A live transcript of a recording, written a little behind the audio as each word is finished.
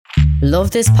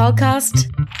Love this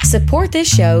podcast? Support this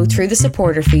show through the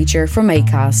supporter feature from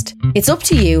Acast. It's up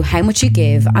to you how much you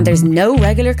give, and there's no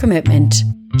regular commitment.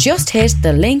 Just hit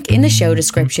the link in the show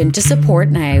description to support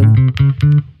now.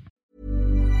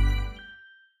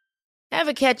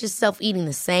 Ever catch yourself eating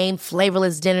the same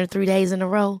flavorless dinner 3 days in a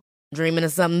row? Dreaming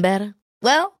of something better?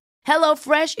 Well,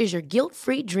 HelloFresh is your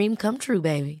guilt-free dream come true,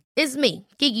 baby. It's me,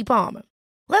 Keke Palmer.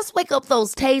 Let's wake up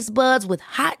those taste buds with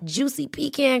hot, juicy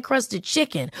pecan-crusted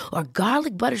chicken or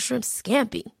garlic butter shrimp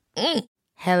scampi.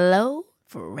 Hello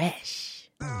Fresh.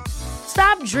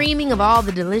 Stop dreaming of all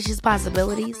the delicious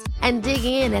possibilities and dig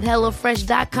in at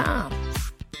HelloFresh.com.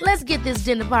 Let's get this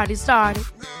dinner party started.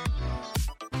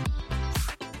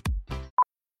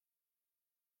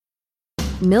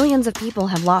 Millions of people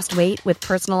have lost weight with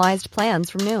personalized plans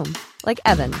from Noom. Like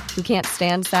Evan, who can't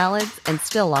stand salads and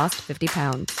still lost 50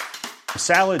 pounds.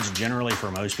 Salads generally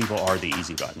for most people are the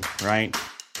easy button, right?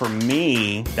 For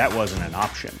me, that wasn't an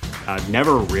option. I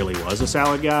never really was a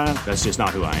salad guy. That's just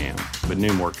not who I am. But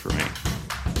Noom worked for me.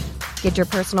 Get your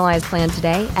personalized plan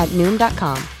today at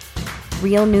Noom.com.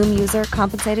 Real Noom user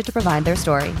compensated to provide their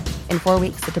story. In 4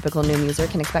 weeks, the typical Noom user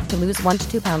can expect to lose 1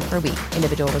 to 2 pounds per week.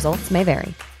 Individual results may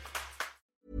vary.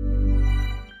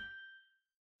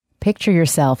 Picture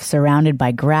yourself surrounded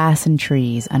by grass and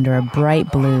trees under a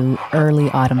bright blue, early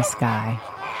autumn sky.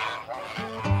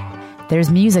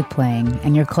 There's music playing,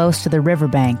 and you're close to the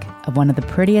riverbank of one of the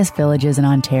prettiest villages in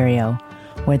Ontario,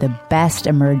 where the best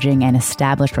emerging and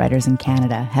established writers in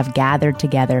Canada have gathered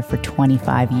together for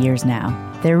 25 years now.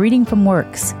 They're reading from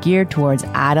works geared towards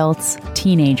adults,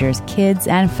 teenagers, kids,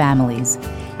 and families,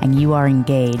 and you are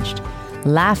engaged,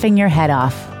 laughing your head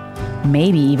off,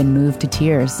 maybe even moved to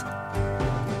tears.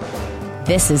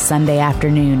 This is Sunday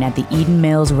afternoon at the Eden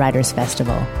Mills Writers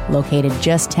Festival, located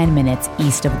just 10 minutes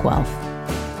east of Guelph.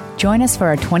 Join us for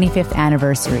our 25th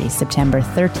anniversary, September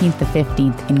 13th to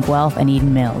 15th in Guelph and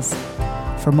Eden Mills.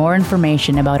 For more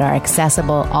information about our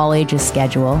accessible all-ages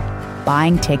schedule,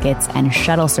 buying tickets, and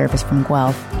shuttle service from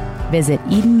Guelph, visit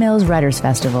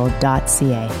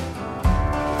EdenMillsWritersFestival.ca.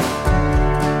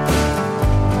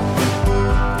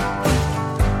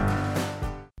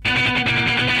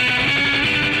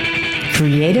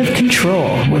 Creative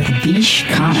Control with Vish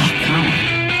Khanna.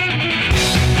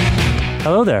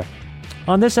 Hello there.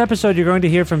 On this episode, you're going to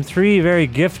hear from 3 very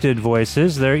gifted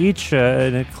voices. They're each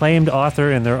an acclaimed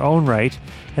author in their own right,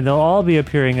 and they'll all be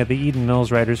appearing at the Eden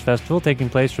Mills Writers Festival, taking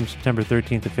place from September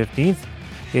 13th to 15th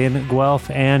in Guelph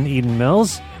and Eden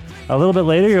Mills. A little bit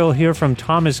later, you'll hear from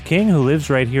Thomas King, who lives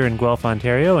right here in Guelph,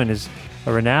 Ontario, and is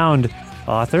a renowned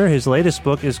author. His latest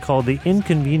book is called The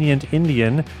Inconvenient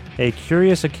Indian, a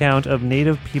curious account of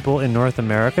Native people in North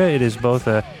America. It is both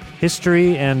a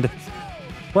history and,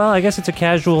 well, I guess it's a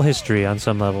casual history on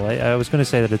some level. I was going to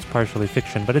say that it's partially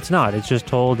fiction, but it's not. It's just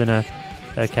told in a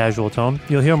casual tone.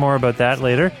 You'll hear more about that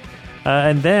later.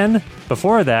 And then,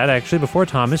 before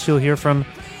Thomas, you'll hear from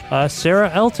Sarah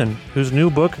Elton, whose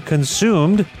new book,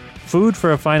 Consumed, Food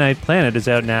for a Finite Planet, is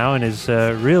out now and is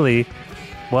really,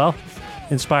 well,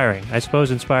 inspiring. I suppose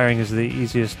inspiring is the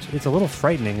easiest. It's a little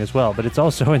frightening as well, but it's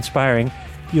also inspiring.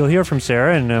 You'll hear from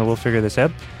Sarah, and we'll figure this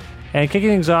out. And kicking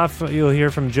things off, you'll hear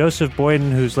from Joseph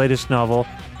Boyden, whose latest novel,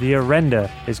 The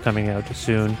Arenda, is coming out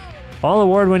soon. All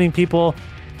award-winning people.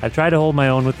 I've tried to hold my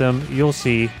own with them. You'll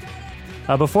see.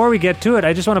 Before we get to it,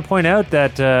 I just want to point out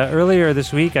that earlier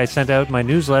this week, I sent out my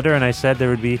newsletter, and I said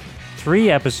there would be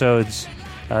 3 episodes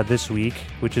this week,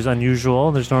 which is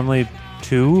unusual. There's normally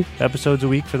 2 episodes a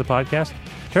week for the podcast.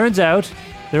 Turns out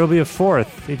there will be a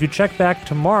 4th. If you check back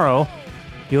tomorrow,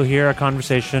 you'll hear a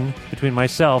conversation between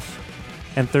myself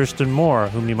and Thurston Moore,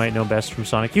 whom you might know best from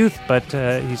Sonic Youth, but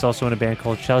he's also in a band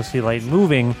called Chelsea Light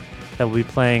Moving that will be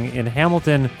playing in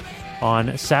Hamilton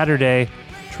on Saturday,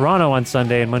 Toronto on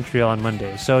Sunday, and Montreal on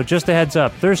Monday. So just a heads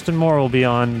up, Thurston Moore will be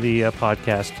on the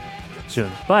podcast soon.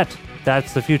 But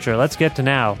that's the future. Let's get to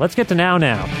now. Let's get to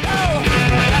now.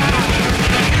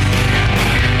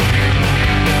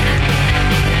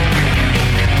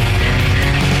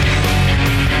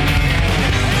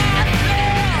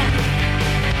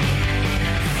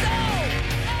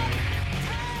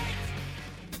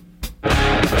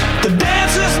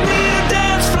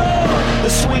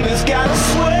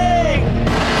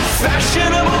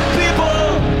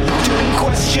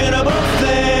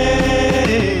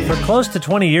 Close to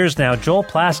 20 years now, Joel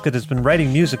Plaskett has been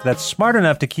writing music that's smart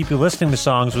enough to keep you listening to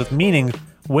songs with meaning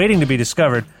waiting to be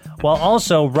discovered, while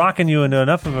also rocking you into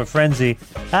enough of a frenzy,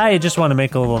 you just want to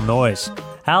make a little noise.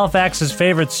 Halifax's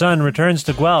favorite son returns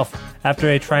to Guelph after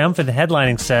a triumphant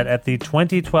headlining set at the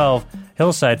 2012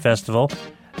 Hillside Festival.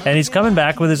 And he's coming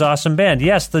back with his awesome band.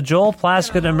 Yes, the Joel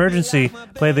Plaskett Emergency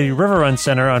play the River Run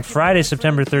Center on Friday,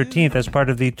 September 13th as part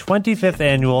of the 25th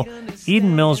annual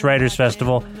Eden Mills Writers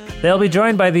Festival. They'll be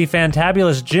joined by the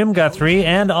fantabulous Jim Guthrie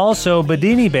and also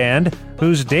Bedini Band,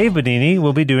 whose Dave Bedini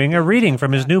will be doing a reading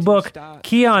from his new book,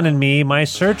 Keon and Me, My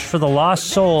Search for the Lost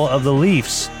Soul of the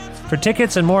Leafs. For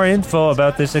tickets and more info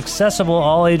about this accessible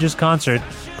all-ages concert,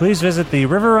 please visit the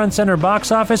River Run Center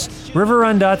box office,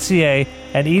 riverrun.ca,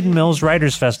 and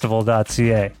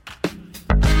EdenMillsWritersFestival.ca.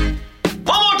 One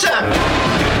more time!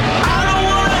 I don't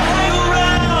want to hang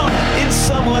around in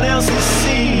someone else's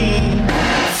scene.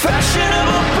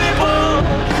 Fashionable people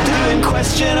doing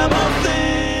questionable things.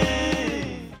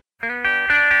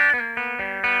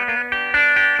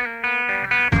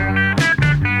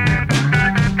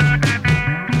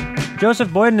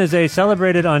 Joseph Boyden is a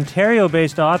celebrated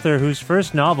Ontario-based author whose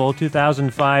first novel,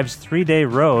 2005's 3-Day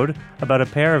Road, about a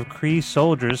pair of Cree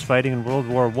soldiers fighting in World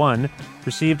War I,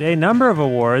 received a number of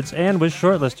awards and was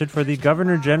shortlisted for the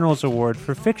Governor-General's Award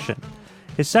for Fiction.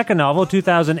 His second novel,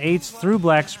 2008's Through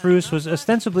Black Spruce, was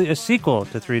ostensibly a sequel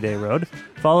to 3-Day Road,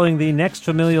 following the next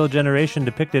familial generation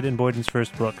depicted in Boyden's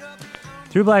first book.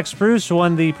 Through Black Spruce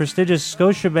won the prestigious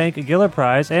Scotiabank Giller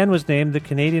Prize and was named the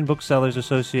Canadian Booksellers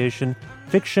Association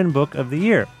Fiction Book of the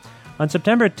Year. On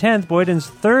September 10th, Boyden's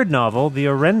third novel, The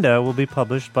Orenda, will be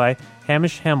published by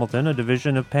Hamish Hamilton, a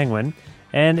division of Penguin,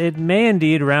 and it may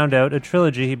indeed round out a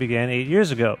trilogy he began 8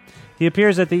 years ago. He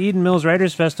appears at the Eden Mills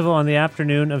Writers Festival on the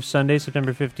afternoon of Sunday,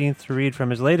 September 15th, to read from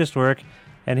his latest work.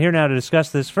 And here now to discuss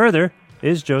this further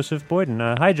is Joseph Boyden.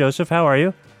 Hi, Joseph. How are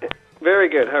you? Very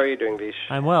good. How are you doing, Vish?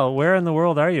 I'm well. Where in the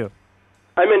world are you?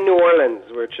 I'm in New Orleans,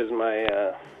 which is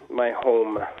my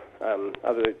home.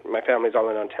 My family's all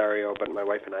in Ontario, but my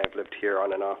wife and I have lived here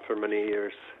on and off for many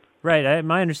years. Right.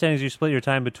 My understanding is you split your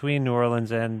time between New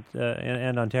Orleans and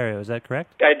Ontario. Is that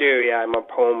correct? I do, yeah. I'm up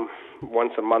home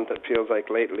once a month, it feels like,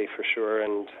 lately, for sure.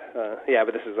 And,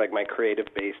 but this is like my creative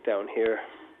base down here.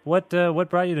 What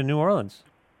brought you to New Orleans?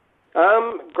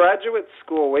 Graduate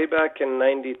school way back in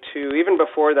 92. Even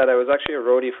before that, I was actually a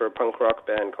roadie for a punk rock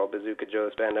band called Bazooka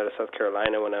Joe's Band out of South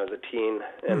Carolina when I was a teen.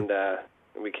 And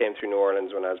we came through New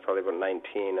Orleans when I was probably about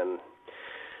 19. And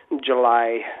in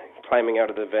July, climbing out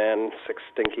of the van, 6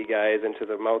 stinky guys into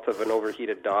the mouth of an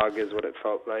overheated dog is what it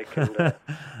felt like. And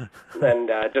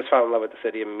just fell in love with the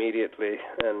city immediately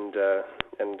and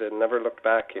never looked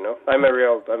back, you know. I'm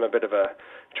a bit of a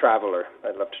traveler.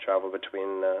 I love to travel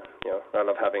between, I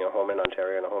love having a home in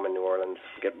Ontario and a home in New Orleans.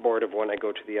 Get bored of one, I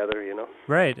go to the other, you know.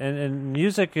 Right, and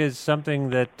music is something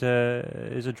that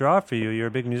is a draw for you. You're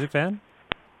a big music fan?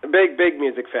 A big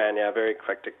music fan, yeah, very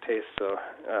eclectic taste. So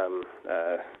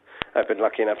I've been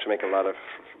lucky enough to make a lot of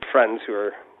friends who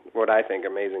are what I think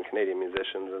amazing Canadian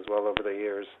musicians as well over the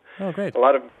years. Oh, great. A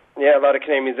lot of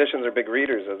Canadian musicians are big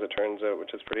readers, as it turns out,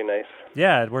 which is pretty nice.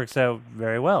 Yeah, it works out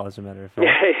very well, as a matter of fact.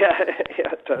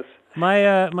 Yeah, it does.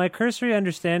 My cursory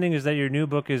understanding is that your new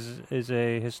book is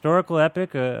a historical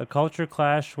epic, a culture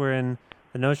clash wherein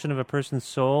the notion of a person's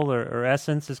soul or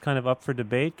essence is kind of up for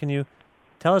debate. Can you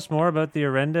tell us more about The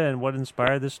Orenda and what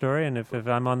inspired this story, and if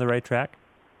I'm on the right track?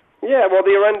 Yeah, well,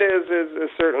 The Orenda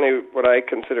is certainly what I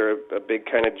consider a big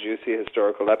kind of juicy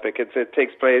historical epic. It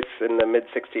takes place in the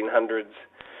mid-1600s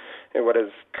in what is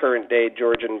current-day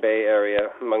Georgian Bay area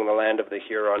among the land of the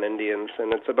Huron Indians,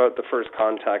 and it's about the first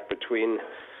contact between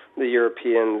the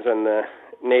Europeans and the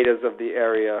natives of the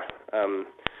area,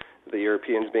 the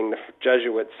Europeans being the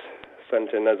Jesuits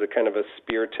sent in as a kind of a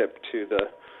spear tip to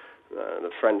the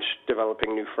French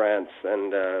developing New France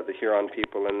and the Huron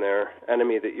people and their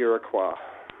enemy, the Iroquois,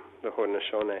 the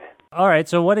Haudenosaunee. All right,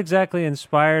 so what exactly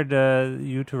inspired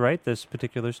you to write this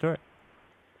particular story?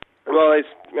 Well,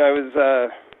 I was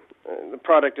the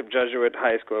product of Jesuit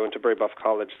high school. I went to Brebeuf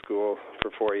College School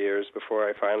for 4 years before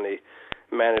I finally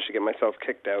managed to get myself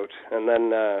kicked out. And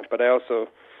then, but I also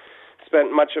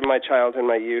spent much of my childhood and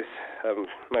my youth,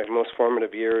 my most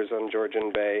formative years on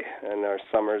Georgian Bay, and our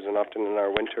summers and often in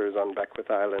our winters on Beckwith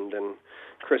Island and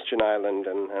Christian Island,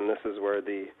 and this is where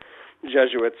the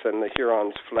Jesuits and the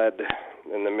Hurons fled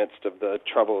in the midst of the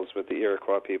troubles with the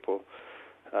Iroquois people.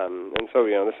 And so,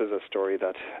 this is a story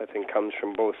that I think comes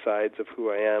from both sides of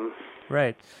who I am.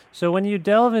 Right. So when you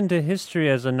delve into history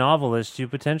as a novelist, you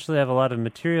potentially have a lot of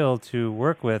material to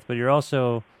work with, but you're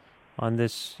also on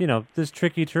this, this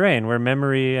tricky terrain where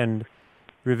memory and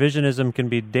revisionism can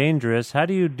be dangerous. How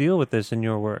do you deal with this in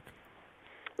your work?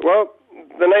 Well,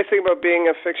 the nice thing about being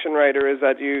a fiction writer is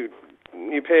that you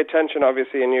pay attention,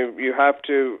 obviously, and you have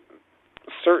to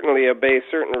certainly obey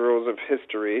certain rules of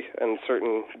history and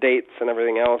certain dates and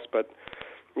everything else, but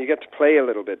you get to play a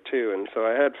little bit too. And so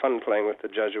I had fun playing with the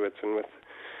Jesuits and with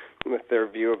their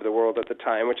view of the world at the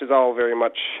time, which is all very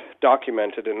much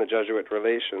documented in the Jesuit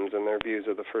Relations and their views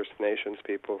of the First Nations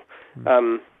people.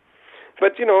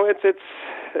 But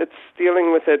it's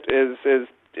dealing with it is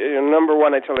number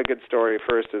one. I tell a good story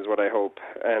first is what I hope,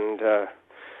 and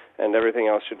everything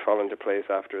else should fall into place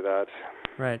after that.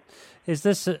 Right. Is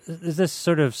this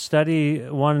sort of study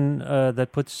one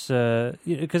that puts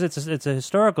because it's a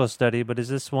historical study, but is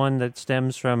this one that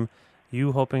stems from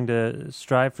you hoping to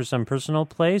strive for some personal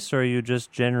place, or are you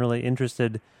just generally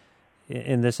interested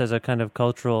in this as a kind of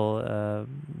cultural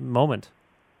moment?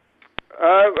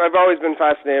 I've always been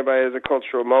fascinated by it as a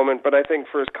cultural moment, but I think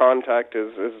First Contact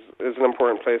is an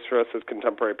important place for us as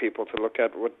contemporary people to look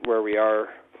at where we are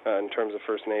in terms of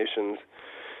First Nations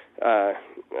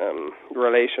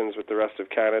relations with the rest of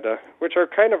Canada, which are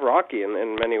kind of rocky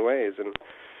in many ways. And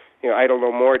Idle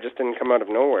No More just didn't come out of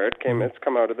nowhere. It's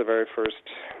come out of the very first.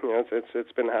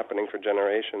 It's been happening for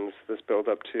generations. This build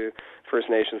up to First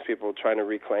Nations people trying to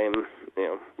reclaim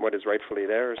what is rightfully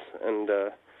theirs. And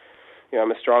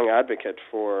I'm a strong advocate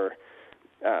for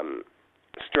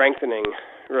strengthening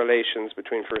relations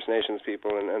between First Nations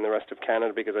people and the rest of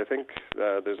Canada, because I think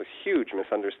there's a huge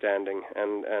misunderstanding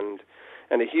and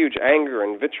a huge anger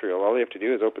and vitriol. All you have to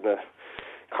do is open the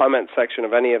comment section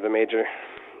of any of the major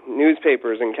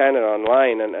newspapers in Canada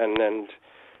online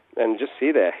and just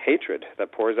see the hatred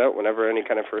that pours out whenever any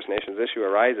kind of First Nations issue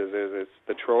arises.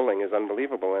 The trolling is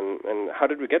unbelievable, and how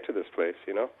did we get to this place,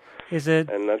 Is it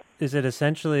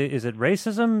essentially, is it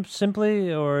racism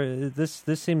simply, or this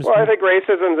seems... Well, I think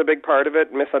racism is a big part of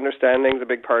it, misunderstanding is a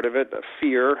big part of it,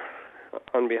 fear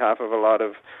on behalf of a lot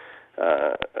of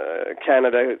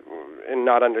Canada in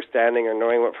not understanding or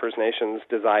knowing what First Nations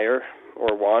desire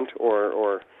or want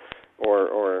or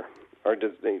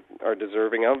are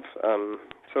deserving of.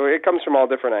 So it comes from all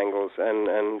different angles,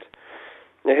 and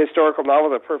a historical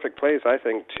novel is a perfect place, I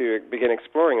think, to begin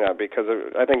exploring that, because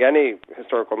I think any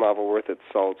historical novel worth its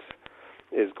salt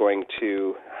is going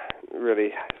to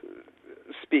really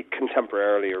speak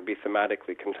contemporarily or be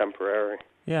thematically contemporary.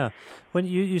 Yeah. When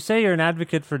you say you're an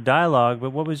advocate for dialogue, but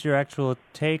what was your actual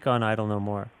take on Idle No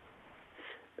More?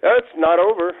 It's not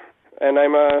over, and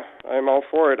I'm all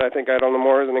for it. I think Idle No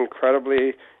More is an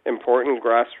incredibly important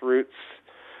grassroots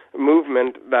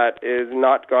movement that is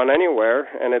not gone anywhere,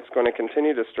 and it's going to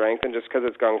continue to strengthen. Just because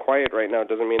it's gone quiet right now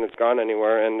doesn't mean it's gone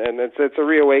anywhere, and it's a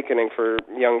reawakening for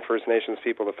young First Nations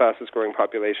people, the fastest growing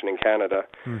population in Canada.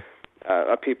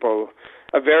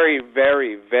 A very,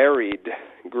 very varied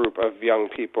group of young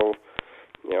people,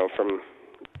 from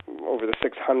over the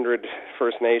 600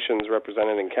 First Nations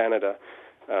represented in Canada.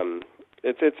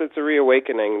 It's a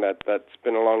reawakening that's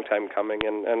been a long time coming,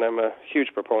 and I'm a huge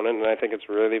proponent, and I think it's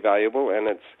really valuable, and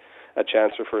it's a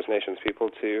chance for First Nations people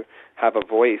to have a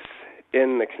voice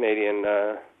in the Canadian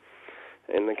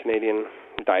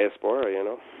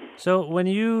diaspora, So when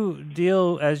you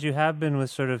deal, as you have been, with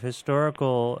sort of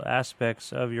historical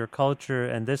aspects of your culture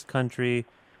and this country,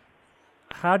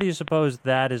 how do you suppose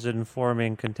that is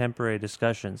informing contemporary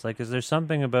discussions? Like, is there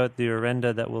something about the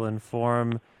Orenda that will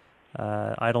inform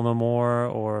Idle No More,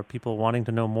 or people wanting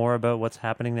to know more about what's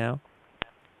happening now?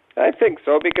 I think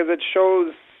so, because it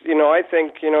shows, I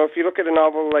think, if you look at a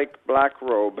novel like Black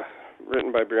Robe,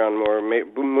 written by Brian Moore,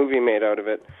 movie made out of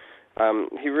it,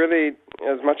 he really,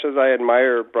 as much as I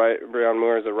admire Brian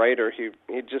Moore as a writer, he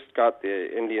just got the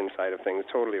Indian side of things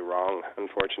totally wrong,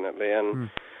 unfortunately. And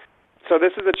so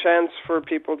this is a chance for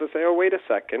people to say, oh, wait a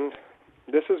second,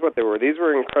 this is what they were. These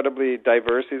were incredibly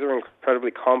diverse, these were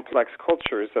incredibly complex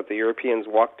cultures that the Europeans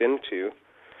walked into,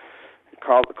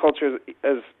 cultures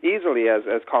as easily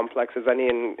as complex as any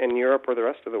in Europe or the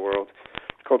rest of the world,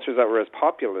 cultures that were as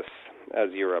populous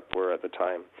as Europe were at the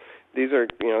time. These are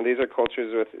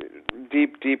cultures with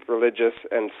deep religious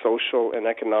and social and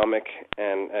economic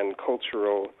and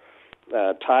cultural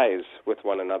ties with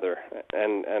one another,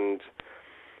 and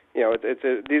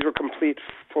these were complete,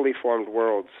 fully formed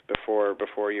worlds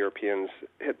before Europeans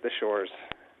hit the shores.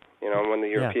 When the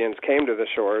Europeans came to the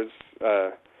shores,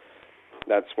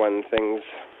 that's when things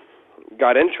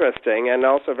got interesting and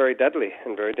also very deadly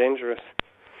and very dangerous.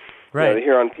 Right. The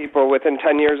Huron people, within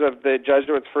 10 years of the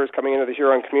Jesuits first coming into the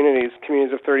Huron communities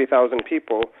of 30,000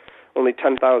 people, only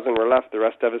 10,000 were left, the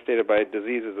rest devastated by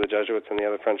diseases the Jesuits and the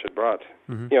other French had brought.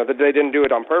 Mm-hmm. They didn't do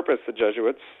it on purpose, the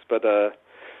Jesuits, but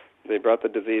they brought the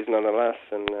disease nonetheless.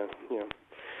 And,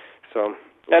 so...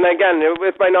 And again,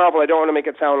 with my novel, I don't want to make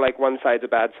it sound like one side's a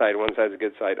bad side, one side's a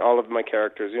good side. All of my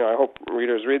characters, I hope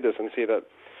readers read this and see that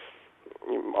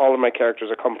all of my characters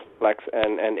are complex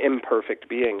and imperfect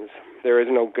beings. There is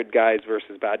no good guys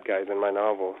versus bad guys in my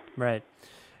novel. Right.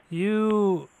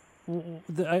 You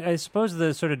I suppose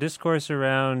the sort of discourse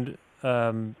around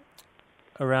Through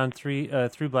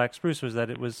Black Spruce was that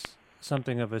it was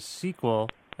something of a sequel,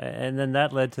 and then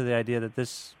that led to the idea that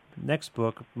this next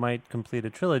book might complete a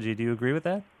trilogy. Do you agree with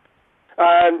that?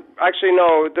 Actually,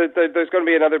 no. There's going to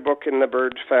be another book in the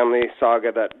Bird family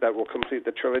saga that will complete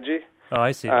the trilogy. Oh,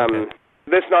 I see. Okay.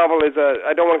 This novel is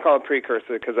I don't want to call it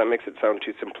precursor because that makes it sound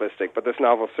too simplistic, but this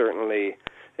novel certainly,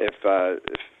 if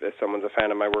someone's a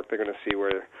fan of my work, they're going to see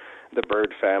where the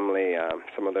Bird family,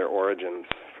 some of their origins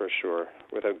for sure,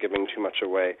 without giving too much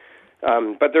away.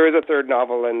 But there is a third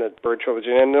novel in the Bird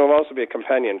trilogy, and there will also be a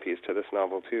companion piece to this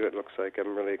novel too. It looks like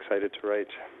I'm really excited to write.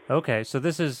 Okay, so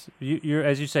this is you're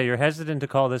as you say, you're hesitant to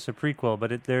call this a prequel,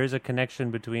 but there is a connection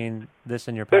between this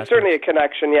and your past. There's certainly a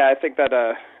connection. Yeah, I think that,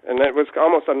 and it was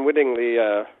almost unwittingly.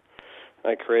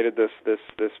 I created this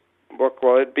book.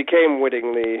 Well, it became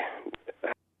wittingly.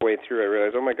 Halfway through, I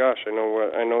realized, oh my gosh, I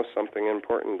know something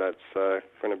important that's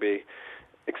going to be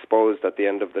exposed at the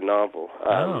end of the novel.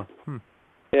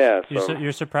 Yeah, so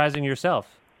you're surprising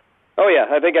yourself. Oh yeah,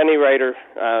 I think any writer,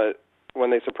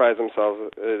 when they surprise themselves,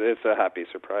 it's a happy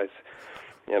surprise.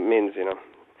 It means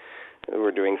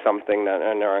we're doing something that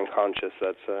in our unconscious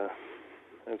that's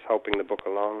helping the book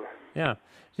along. Yeah.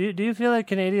 Do you feel like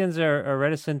Canadians are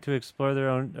reticent to explore their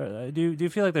own? Do you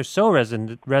feel like they're so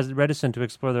reticent to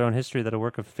explore their own history that a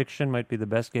work of fiction might be the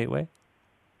best gateway?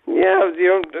 Yeah,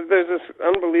 there's this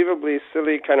unbelievably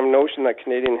silly kind of notion that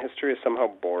Canadian history is somehow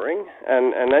boring,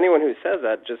 and anyone who says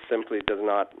that just simply does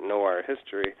not know our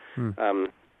history.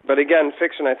 But again,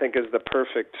 fiction, I think, is the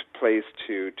perfect place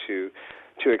to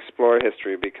explore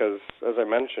history because, as I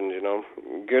mentioned,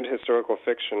 good historical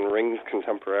fiction rings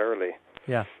contemporarily.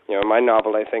 Yeah. In my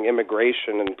novel, I think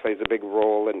immigration plays a big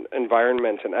role in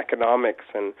environment and economics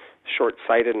and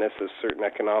short-sightedness of certain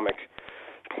economic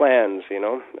plans,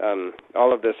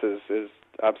 all of this is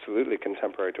absolutely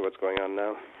contemporary to what's going on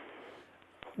now.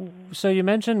 So you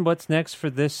mentioned what's next for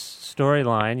this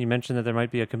storyline. You mentioned that there might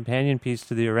be a companion piece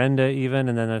to the Orenda even,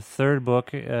 and then a third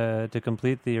book to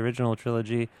complete the original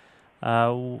trilogy.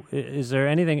 Is there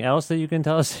anything else that you can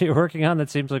tell us that you're working on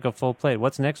that seems like a full plate?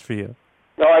 What's next for you?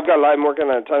 No, I'm working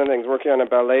on a ton of things. Working on a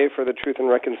ballet for the Truth and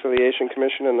Reconciliation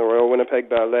Commission and the Royal Winnipeg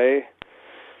Ballet.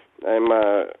 I'm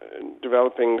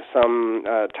developing some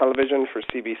television for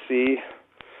CBC,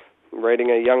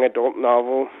 writing a young adult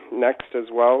novel next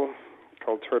as well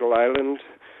called Turtle Island.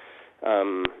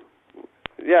 I'm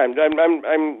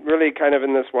really kind of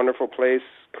in this wonderful place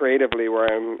creatively where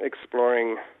I'm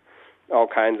exploring all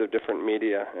kinds of different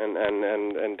media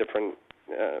and different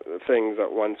things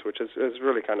at once, which is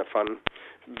really kind of fun.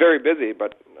 Very busy,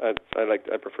 but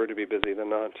I prefer to be busy than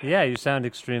not. Yeah, you sound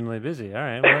extremely busy. All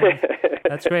right, well,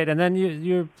 that's great. And then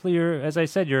you're as I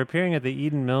said, you're appearing at the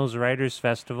Eden Mills Writers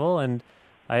Festival, and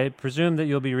I presume that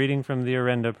you'll be reading from the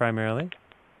Orenda primarily.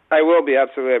 I will be,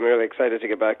 absolutely. I'm really excited to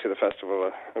get back to the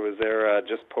festival. I was there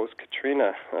just post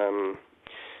Katrina,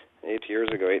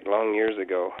 8 long years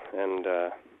ago, and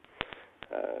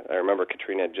I remember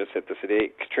Katrina had just hit the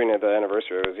city. Katrina, the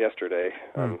anniversary was yesterday.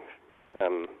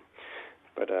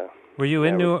 Were you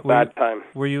in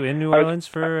Were you in New Orleans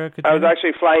for Katrina? I was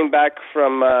actually flying back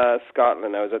from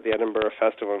Scotland. I was at the Edinburgh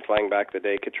Festival and flying back the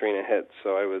day Katrina hit.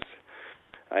 So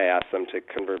I asked them to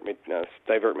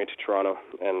divert me to Toronto,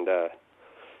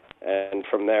 and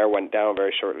from there went down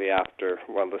very shortly after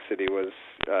while the city was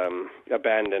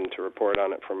abandoned to report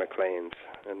on it for Maclean's,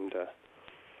 and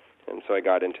so I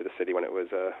got into the city when it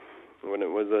was a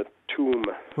tomb.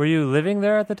 Were you living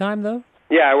there at the time, though?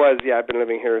 Yeah, I was. Yeah, I've been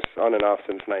living here on and off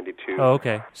since '92. Oh,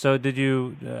 okay. So did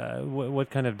you? What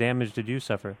kind of damage did you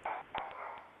suffer?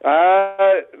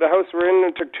 The house we're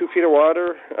in took 2 feet of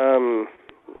water.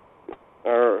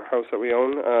 Our house that we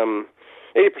own.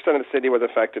 80% of the city was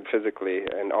affected physically,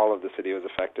 and all of the city was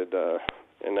affected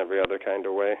in every other kind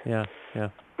of way. Yeah.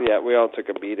 Yeah, we all took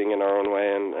a beating in our own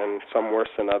way, and some worse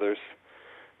than others.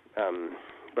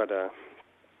 But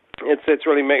it's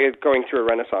really going through a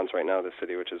renaissance right now, the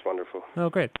city, which is wonderful. Oh,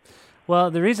 great. Well,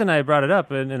 the reason I brought it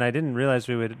up, and I didn't realize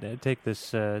we would take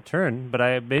this turn, but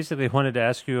I basically wanted to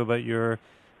ask you about your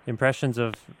impressions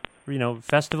of,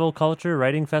 festival culture,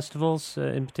 writing festivals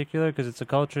in particular, because it's a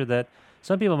culture that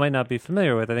some people might not be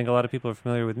familiar with. I think a lot of people are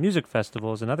familiar with music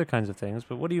festivals and other kinds of things,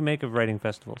 but what do you make of writing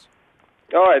festivals?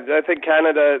 Oh, I think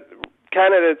Canada,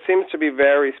 it seems to be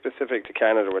very specific to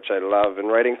Canada, which I love, and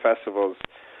writing festivals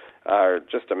are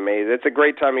just amazing. It's a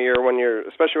great time of year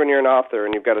especially when you're an author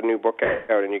and you've got a new book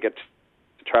out and you get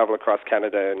to travel across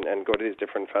Canada and go to these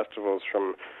different festivals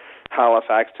from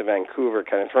Halifax to Vancouver,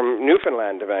 kind of from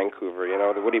Newfoundland to Vancouver. You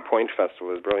know, the Woody Point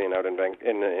Festival is brilliant out in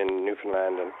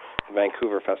Newfoundland, and the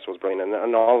Vancouver Festival is brilliant,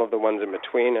 and all of the ones in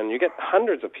between. And you get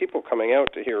hundreds of people coming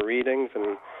out to hear readings,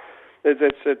 and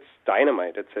it's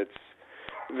dynamite. It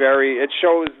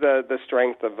shows the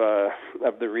strength of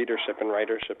the readership and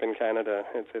writership in Canada.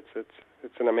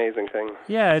 It's an amazing thing.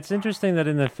 Yeah, it's interesting that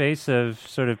in the face of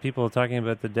sort of people talking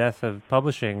about the death of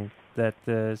publishing, that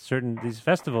these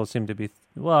festivals seem to be,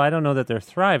 well, I don't know that they're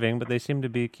thriving, but they seem to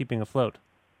be keeping afloat.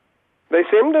 They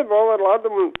seem to, well, a lot of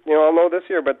them, I'll know this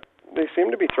year, but they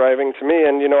seem to be thriving to me.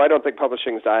 And, I don't think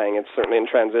publishing's dying. It's certainly in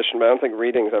transition, but I don't think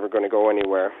reading's ever going to go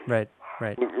anywhere. Right.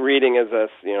 Reading is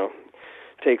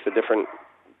takes a different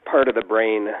part of the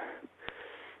brain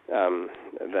than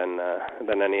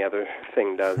any other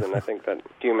thing does, and I think that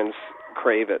humans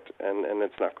crave it, and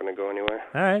it's not going to go anywhere.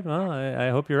 All right, well, I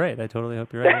hope you're right. I totally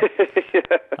hope you're right.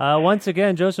 Yeah. Once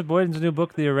again, Joseph Boyden's new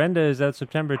book, The Orenda, is out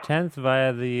September 10th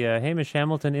via the Hamish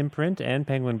Hamilton imprint and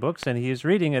Penguin Books, and he is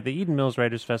reading at the Eden Mills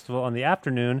Writers Festival on the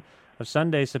afternoon of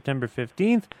Sunday, September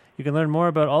 15th. You can learn more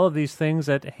about all of these things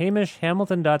at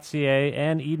hamishhamilton.ca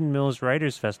and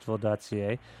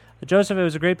edenmillswritersfestival.ca. Joseph, it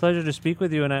was a great pleasure to speak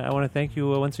with you, and I want to thank you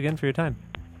once again for your time.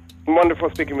 Wonderful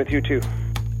speaking with you, too.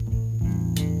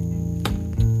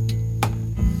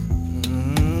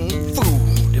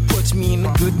 Food, it puts me in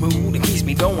a good mood. It keeps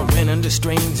me going when under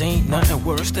strains. Ain't nothing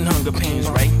worse than hunger pains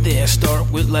right there. Start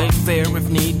with light fare if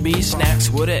need be. Snacks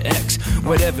with an X.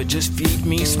 Whatever, just feed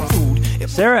me some food.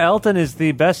 Sarah Elton is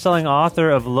the best-selling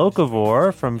author of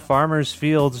Locavore, From Farmers'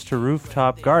 Fields to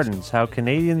Rooftop Gardens, How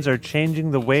Canadians Are Changing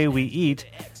the Way We Eat,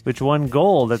 which won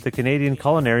gold at the Canadian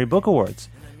Culinary Book Awards.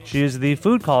 She is the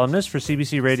food columnist for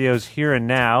CBC Radio's Here and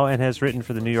Now and has written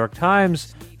for the New York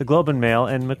Times, the Globe and Mail,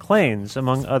 and Maclean's,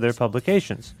 among other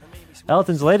publications.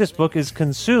 Elton's latest book is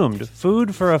Consumed,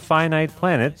 Food for a Finite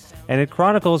Planet, and it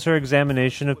chronicles her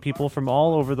examination of people from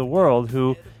all over the world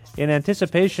who, in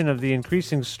anticipation of the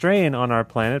increasing strain on our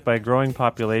planet by growing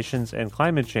populations and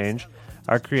climate change,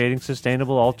 are creating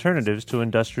sustainable alternatives to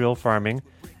industrial farming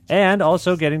and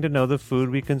also getting to know the food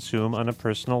we consume on a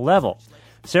personal level.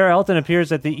 Sarah Elton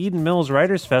appears at the Eden Mills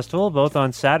Writers Festival, both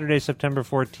on Saturday, September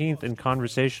 14th, in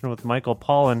conversation with Michael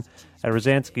Pollan at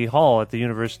Rosansky Hall at the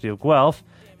University of Guelph,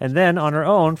 and then on her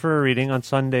own for a reading on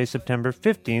Sunday, September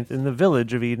 15th in the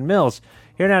village of Eden Mills.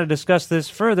 Here now to discuss this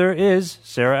further is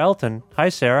Sarah Elton. Hi,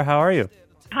 Sarah. How are you?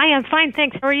 Hi, I'm fine,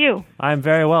 thanks. How are you? I'm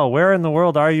very well. Where in the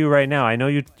world are you right now? I know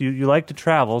you like to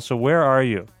travel, so where are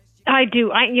you? I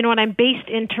do. I'm based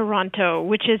in Toronto,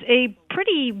 which is a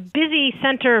pretty busy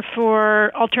center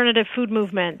for alternative food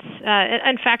movements.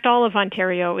 In fact, all of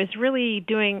Ontario is really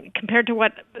doing, compared to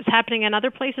what is happening in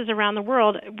other places around the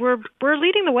world, we're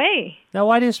leading the way. Now,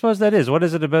 why do you suppose that is? What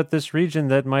is it about this region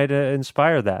that might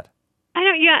inspire that? I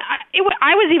know, yeah.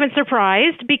 I was even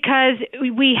surprised because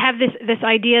we have this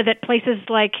idea that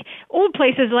old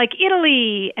places like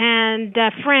Italy and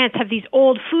France have these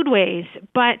old foodways.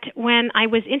 But when I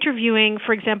was interviewing,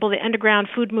 for example, the underground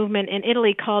food movement in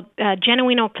Italy called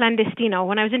Genuino Clandestino,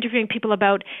 when I was interviewing people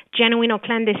about Genuino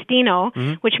Clandestino,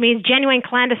 which means genuine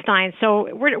clandestine,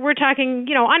 so we're talking,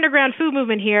 underground food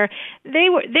movement here, they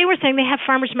were saying they have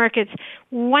farmers markets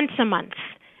once a month.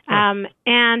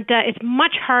 And it's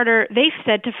much harder, they've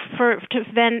said,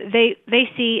 than they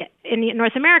see in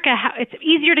North America. How it's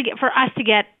easier for us to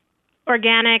get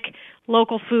organic,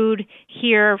 local food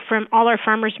here from all our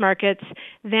farmers markets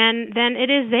than it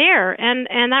is there,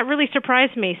 and that really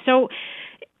surprised me. So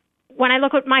when I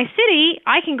look at my city,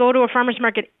 I can go to a farmers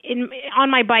market on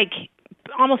my bike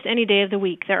almost any day of the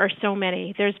week. There are so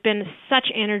many. There's been such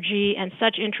energy and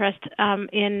such interest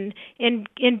in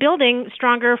building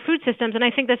stronger food systems, and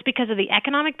I think that's because of the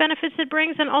economic benefits it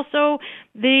brings, and also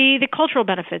the cultural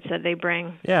benefits that they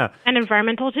bring. Yeah, and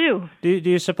environmental too. Do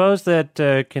you suppose that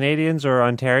Canadians or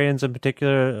Ontarians in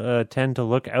particular tend to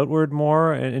look outward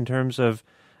more in terms of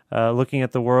looking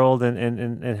at the world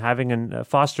and having and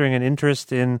fostering an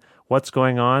interest in what's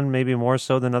going on, maybe more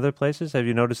so than other places? Have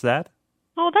you noticed that?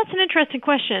 Oh, that's an interesting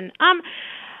question.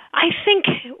 I think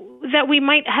that we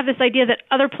might have this idea that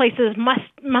other places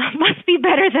must be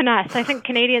better than us. I think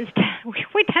Canadians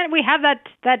we have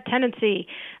that tendency,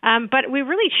 but we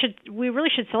really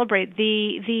should celebrate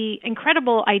the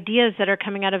incredible ideas that are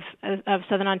coming out of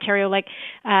Southern Ontario, like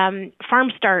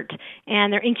Farm Start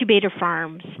and their incubator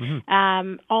farms.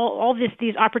 All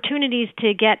these opportunities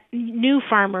to get new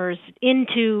farmers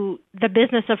into the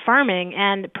business of farming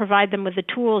and provide them with the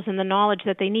tools and the knowledge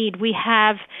that they need. We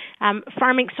have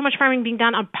so much farming being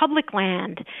done on public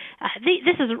land.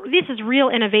 This is real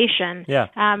innovation. Yeah.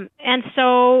 And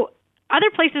so other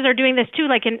places are doing this too.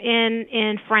 Like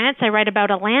in France, I write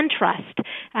about a land trust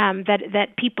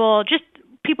that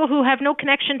people who have no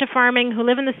connection to farming, who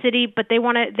live in the city, but they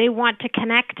want to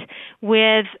connect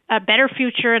with a better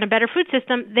future and a better food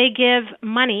system. They give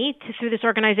money through this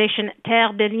organization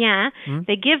Terre des Liens.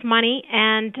 They give money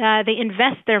and they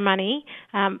invest their money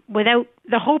without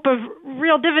the hope of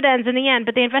real dividends in the end,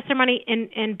 but they invest their money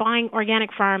in buying organic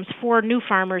farms for new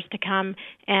farmers to come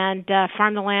and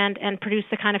farm the land and produce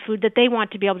the kind of food that they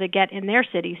want to be able to get in their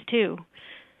cities too.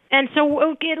 And so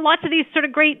lots of these sort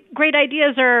of great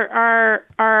ideas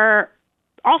are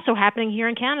also happening here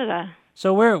in Canada.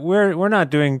 So we're not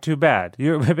doing too bad.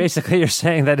 You're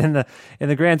saying that in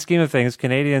the grand scheme of things,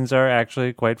 Canadians are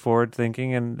actually quite forward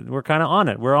thinking, and we're kind of on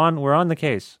it. We're on the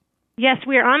case. Yes,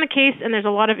 we are on the case, and there's a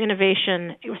lot of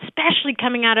innovation, especially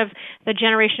coming out of the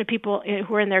generation of people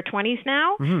who are in their 20s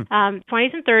now,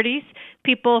 20s and 30s,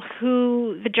 people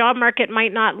who the job market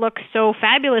might not look so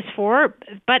fabulous for,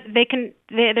 but they're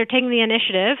taking the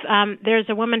initiative. There's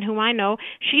a woman who I know.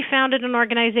 She founded an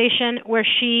organization where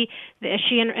she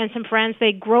and some friends,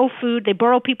 they grow food, they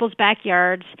borrow people's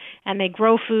backyards, and they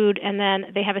grow food, and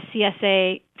then they have a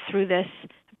CSA through this.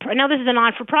 Now this is a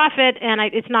non-for-profit, and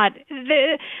it's not.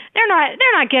 They're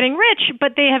not getting rich,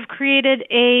 but they have created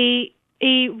a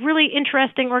really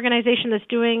interesting organization that's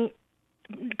doing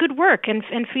good work and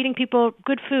feeding people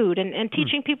good food and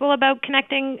teaching people about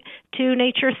connecting to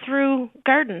nature through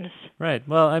gardens. Right.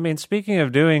 Well, I mean, speaking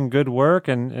of doing good work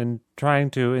and trying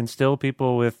to instill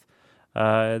people with,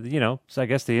 I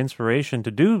guess the inspiration to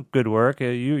do good work,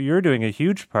 you're doing a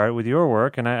huge part with your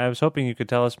work, and I was hoping you could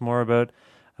tell us more about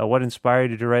what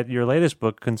inspired you to write your latest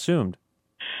book, Consumed?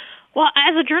 Well,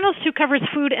 as a journalist who covers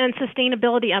food and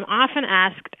sustainability, I'm often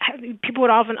asked, people would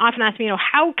often ask me,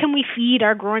 how can we feed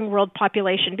our growing world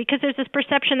population? Because there's this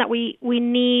perception that we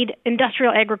need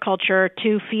industrial agriculture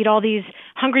to feed all these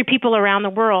hungry people around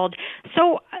the world.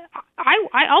 So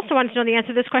I also wanted to know the answer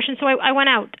to this question, so I went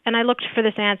out and I looked for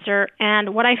this answer.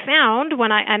 And what I found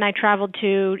when I traveled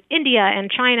to India and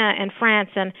China and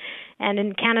France and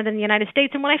in Canada and the United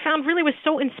States. And what I found really was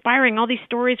so inspiring. All these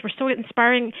stories were so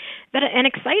inspiring and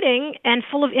exciting and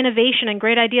full of innovation and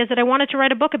great ideas that I wanted to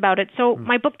write a book about it. So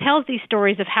my book tells these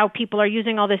stories of how people are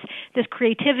using all this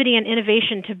creativity and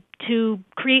innovation to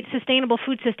create sustainable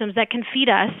food systems that can feed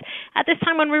us at this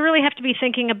time when we really have to be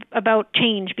thinking about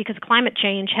change, because climate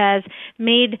change has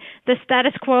made the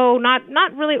status quo not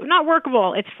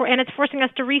workable. It's forcing us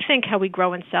to rethink how we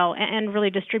grow and sell and really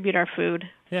distribute our food.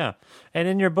 Yeah. And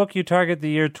in your book, you target the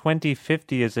year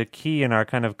 2050 as a key in our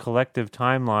kind of collective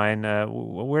timeline.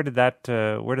 Where did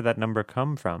that number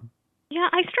come from? Yeah,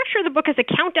 I structure the book as a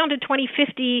countdown to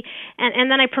 2050,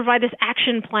 and then I provide this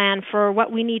action plan for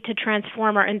what we need to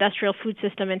transform our industrial food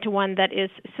system into one that is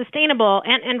sustainable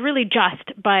and really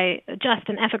just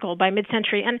and ethical by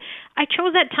mid-century. And I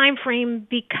chose that time frame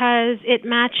because it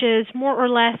matches more or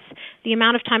less the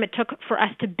amount of time it took for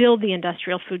us to build the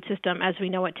industrial food system as we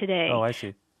know it today. Oh, I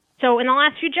see. So in the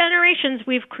last few generations,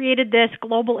 we've created this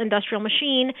global industrial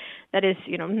machine that is,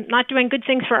 not doing good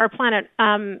things for our planet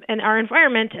and our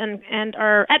environment and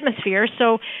our atmosphere.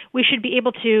 So we should be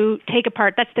able to take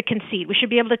apart. That's the conceit. We should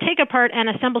be able to take apart and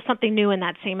assemble something new in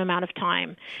that same amount of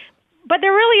time. But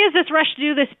there really is this rush to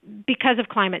do this because of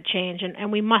climate change,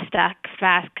 and we must act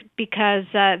fast because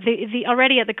the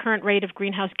already at the current rate of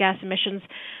greenhouse gas emissions,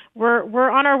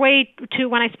 we're on our way to.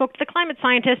 When I spoke to the climate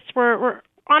scientists, we're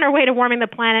on our way to warming the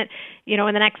planet, in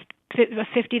the next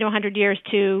 50 to 100 years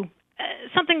to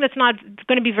something that's not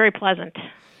going to be very pleasant.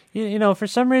 For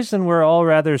some reason, we're all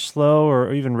rather slow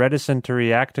or even reticent to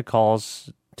react to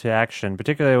calls to action,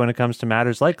 particularly when it comes to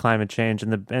matters like climate change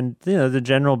and the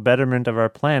general betterment of our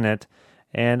planet.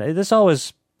 And this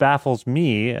always baffles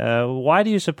me. Why do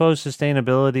you suppose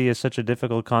sustainability is such a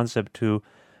difficult concept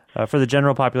for the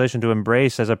general population to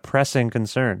embrace as a pressing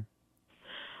concern?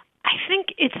 I think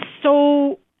it's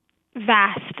so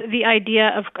vast. The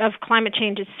idea of climate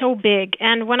change is so big.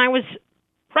 And when I was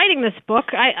writing this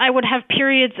book, I would have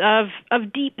periods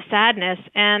of deep sadness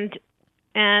and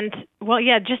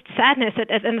just sadness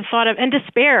and the thought of and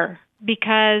despair,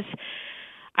 because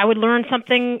I would learn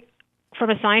something from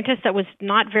a scientist that was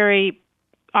not very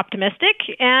optimistic,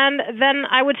 and then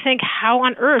I would think, how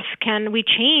on earth can we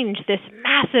change this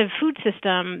massive food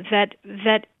system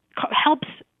that helps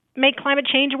make climate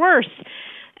change worse?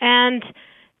 And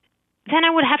then I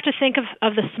would have to think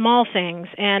of the small things,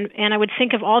 and I would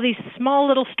think of all these small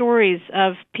little stories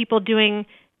of people doing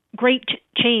great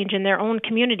change in their own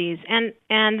communities, and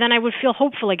then I would feel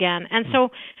hopeful again. And so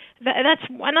that's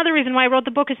another reason why I wrote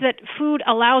the book, is that food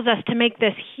allows us to make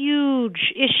this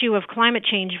huge issue of climate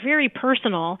change very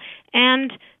personal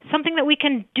and something that we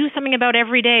can do something about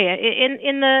every day.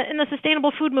 In the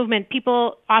sustainable food movement,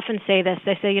 people often say this.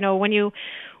 They say, when you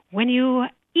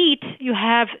eat,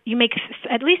 you make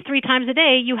at least 3 times a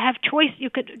day. You have choice. You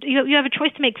have a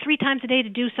choice to make 3 times a day to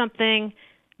do something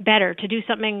better, to do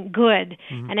something good.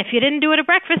 And if you didn't do it at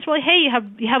breakfast, well, hey,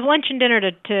 you have lunch and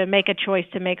dinner to make a choice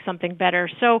to make something better.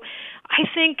 So I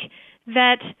think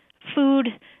that food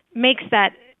makes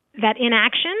that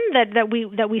inaction that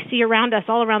we see around us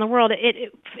all around the world,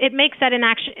 it makes that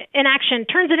inaction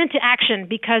turns it into action,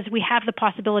 because we have the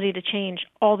possibility to change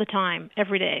all the time,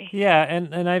 every day. Yeah,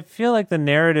 and I feel like the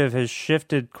narrative has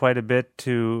shifted quite a bit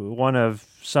to one of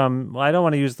some, I don't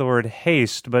want to use the word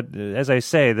haste, but as I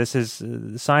say, this is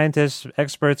scientists,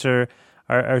 experts are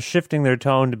shifting their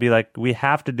tone to be like, we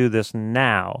have to do this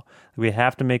now. We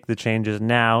have to make the changes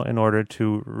now in order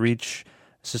to reach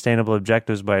sustainable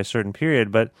objectives by a certain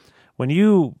period. But when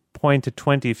you point to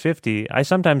 2050, I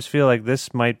sometimes feel like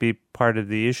this might be part of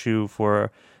the issue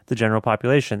for the general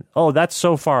population. Oh, that's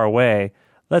so far away.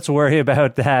 Let's worry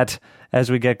about that as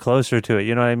we get closer to it.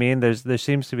 You know what I mean? There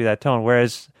seems to be that tone.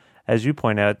 Whereas, as you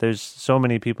point out, there's so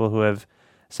many people who have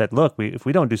said, look, if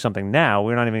we don't do something now,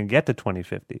 we're not even going to get to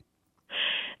 2050.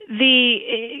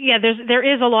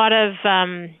 There is a lot of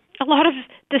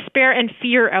despair and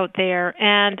fear out there,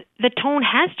 and the tone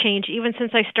has changed even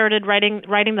since I started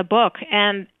writing the book.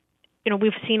 And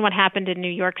we've seen what happened in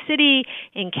New York City,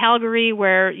 in Calgary,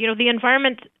 where the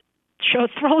environment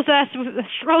throws us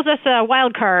a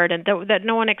wild card and that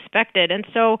no one expected. And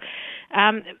so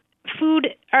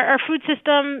our food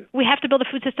system, we have to build a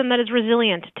food system that is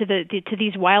resilient to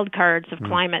these wild cards of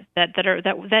climate that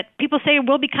people say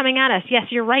will be coming at us. Yes,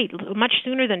 you're right, much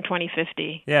sooner than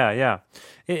 2050. Yeah.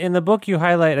 In the book, you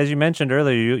highlight, as you mentioned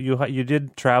earlier, you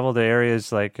did travel to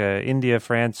areas like India,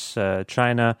 France,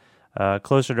 China,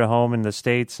 closer to home in the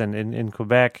States and in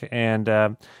Quebec.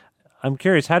 And I'm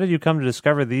curious, how did you come to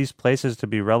discover these places to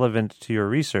be relevant to your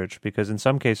research? Because in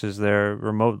some cases, they're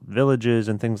remote villages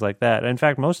and things like that. In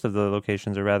fact, most of the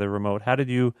locations are rather remote. How did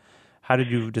you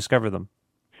discover them?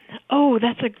 Oh,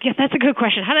 that's a good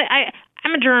question.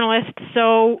 I'm a journalist,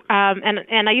 so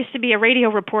and I used to be a radio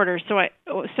reporter,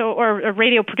 or a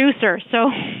radio producer.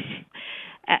 So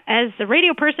as a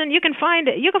radio person, you can find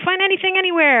anything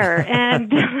anywhere,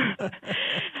 and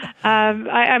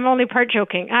I'm only part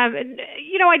joking.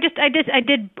 I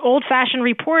did old-fashioned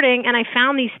reporting, and I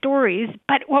found these stories.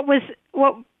 But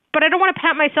But I don't want to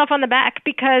pat myself on the back,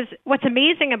 because what's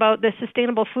amazing about the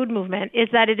sustainable food movement is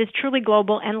that it is truly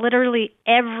global, and literally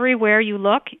everywhere you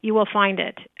look, you will find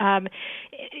it.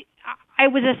 I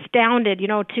was astounded,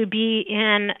 to be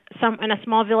in a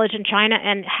small village in China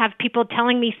and have people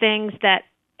telling me things that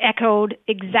echoed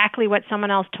exactly what someone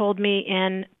else told me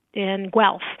in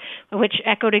Guelph, which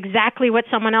echoed exactly what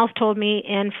someone else told me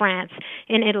in France,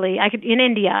 in Italy, in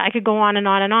India. I could go on and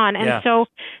on and on. And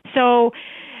so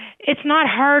it's not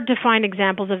hard to find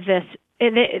examples of this.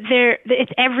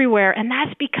 It's everywhere, and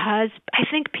that's because I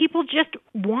think people just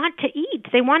want to eat.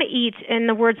 They want to eat, in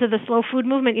the words of the slow food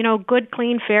movement, good,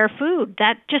 clean, fair food.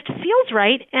 That just feels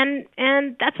right, and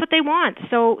that's what they want.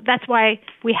 So that's why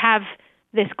we have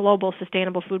this global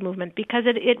sustainable food movement, because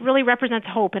it really represents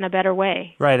hope in a better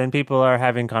way. Right, and people are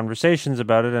having conversations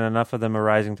about it, and enough of them are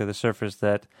rising to the surface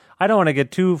that I don't want to get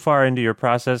too far into your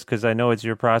process, because I know it's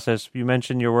your process. You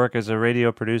mentioned your work as a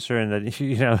radio producer, and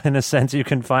that, in a sense, you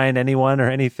can find anyone or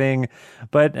anything.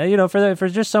 But, for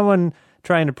just someone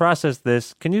trying to process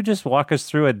this, can you just walk us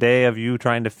through a day of you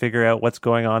trying to figure out what's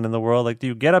going on in the world? Like, do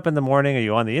you get up in the morning? Are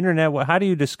you on the internet? How do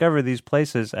you discover these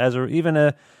places as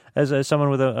someone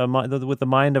with the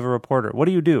mind of a reporter? What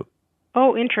do you do?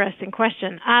 Oh, interesting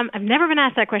question. I've never been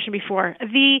asked that question before.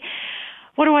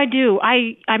 What do I do?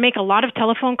 I make a lot of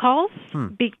telephone calls.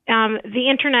 The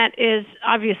internet is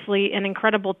obviously an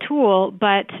incredible tool,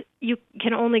 but you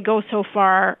can only go so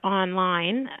far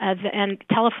online, and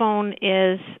telephone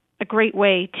is a great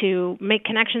way to make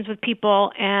connections with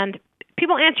people, and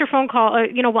people answer phone call,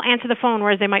 will answer the phone,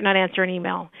 whereas they might not answer an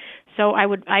email. So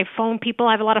I phone people.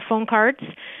 I have a lot of phone cards,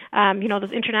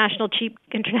 those cheap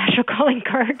international calling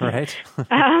cards. Right.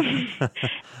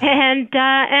 And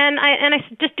I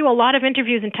just do a lot of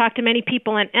interviews and talk to many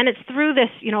people, and it's through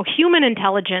this, human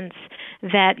intelligence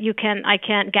that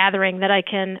I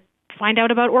can find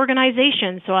out about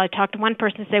organizations. So I talk to one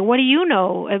person and say, what do you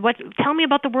know? Tell me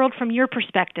about the world from your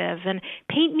perspective, and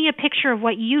paint me a picture of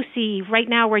what you see right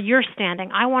now where you're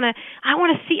standing. I want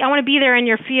to be there in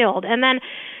your field. And then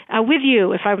with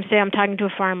you if I'm talking to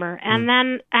a farmer. And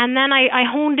then I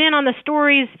honed in on the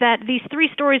stories these 3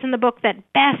 stories in the book that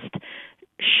best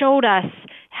showed us,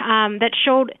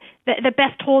 that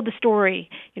best told the story,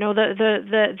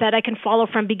 that I can follow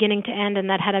from beginning to end, and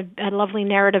that had a lovely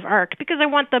narrative arc. Because I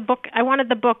wanted the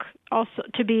book also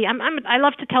to be, I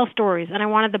love to tell stories, and I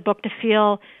wanted the book to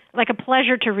feel like a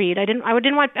pleasure to read. I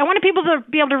wanted people to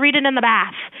be able to read it in the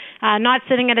bath, not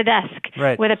sitting at a desk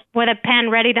with a pen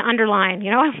ready to underline.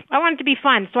 I wanted it to be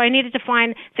fun, so I needed to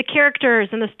find the characters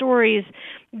and the stories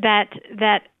that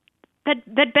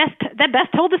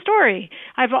best told the story.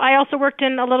 I also worked a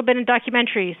little bit in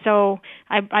documentary, so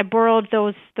I borrowed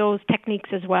those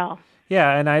techniques as well.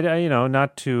 Yeah, and I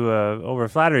not to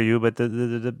overflatter you, but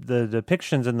the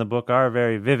depictions in the book are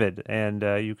very vivid, and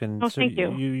you can thank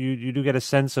you. You do get a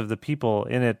sense of the people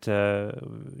in it.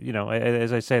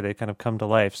 As I say, they kind of come to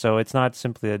life. So it's not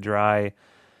simply a dry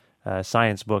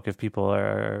science book if people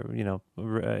are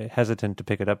hesitant to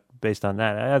pick it up based on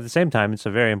that. At the same time, it's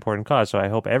a very important cause, so I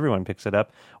hope everyone picks it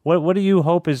up. What do you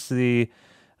hope is the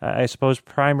I suppose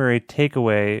primary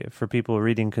takeaway for people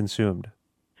reading Consumed?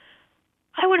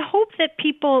 I would hope that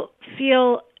people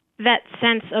feel that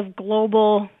sense of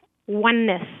global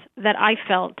oneness that I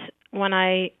felt when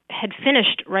I had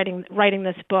finished writing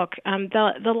this book.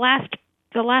 The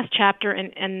last chapter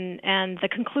and the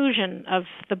conclusion of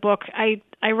the book,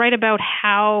 I write about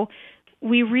how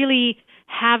we really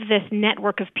have this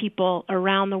network of people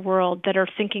around the world that are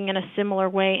thinking in a similar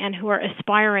way and who are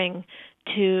aspiring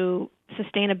to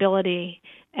sustainability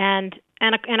and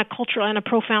a cultural and a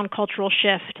profound cultural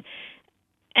shift.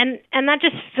 And that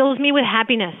just fills me with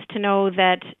happiness to know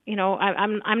that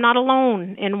I'm not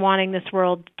alone in wanting this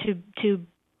world to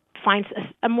find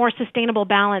a more sustainable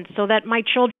balance, so that my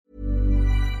children.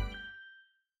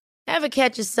 Ever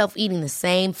catch yourself eating the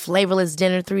same flavorless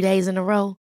dinner 3 days in a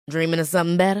row? Dreaming of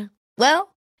something better?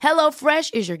 Well,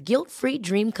 HelloFresh is your guilt-free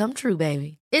dream come true,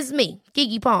 baby. It's me,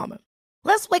 Keke Palmer.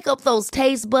 Let's wake up those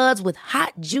taste buds with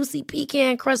hot, juicy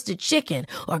pecan-crusted chicken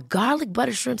or garlic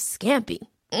butter shrimp scampi.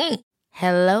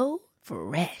 Hello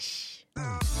Fresh.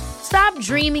 Stop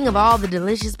dreaming of all the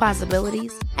delicious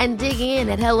possibilities and dig in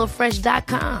at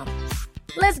HelloFresh.com.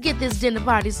 Let's get this dinner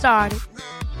party started.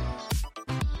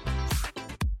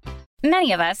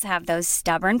 Many of us have those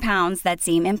stubborn pounds that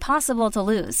seem impossible to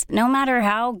lose, no matter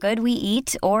how good we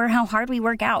eat or how hard we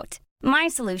work out. My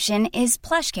solution is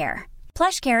PlushCare.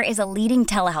 PlushCare is a leading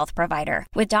telehealth provider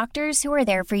with doctors who are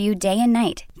there for you day and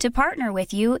night to partner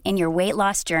with you in your weight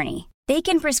loss journey. They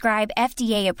can prescribe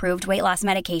FDA-approved weight loss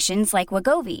medications like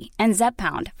Wegovy and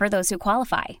Zepbound for those who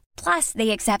qualify. Plus,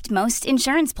 they accept most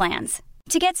insurance plans.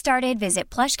 To get started, visit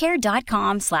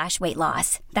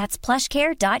plushcare.com/weightloss. That's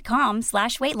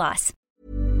plushcare.com/weightloss.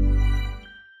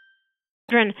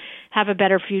 Children have a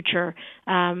better future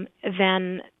than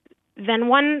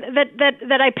one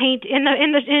that I paint in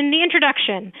the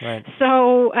introduction. Right.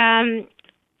 So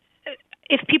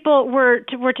if people were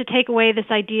to take away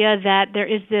this idea that there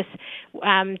is this,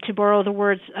 to borrow the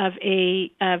words of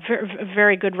a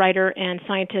very good writer and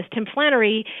scientist, Tim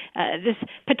Flannery, this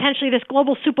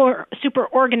global super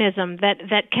organism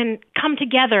that can come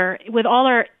together with all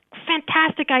our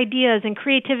fantastic ideas and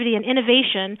creativity and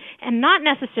innovation, and not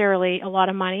necessarily a lot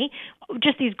of money,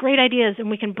 just these great ideas, and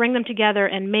we can bring them together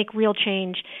and make real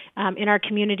change in our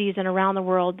communities and around the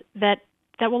world that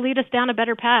will lead us down a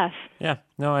better path. Yeah,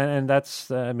 no, and that's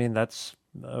that's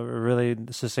a really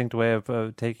succinct way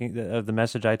of taking the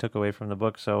message I took away from the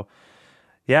book. So,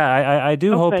 yeah, I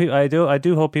do hope I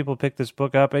do hope people pick this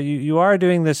book up. You are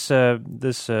doing this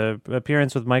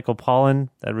appearance with Michael Pollan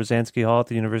at Rosansky Hall at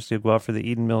the University of Guelph for the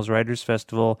Eden Mills Writers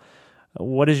Festival.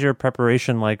 What is your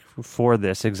preparation like for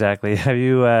this exactly? Have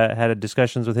you had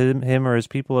discussions with him or his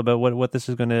people about what this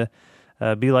is going to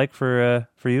be like for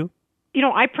you?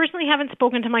 I personally haven't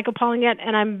spoken to Michael Pollan yet,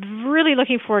 and I'm really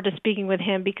looking forward to speaking with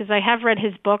him because I have read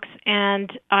his books,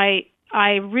 and I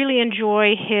really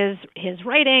enjoy his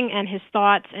writing and his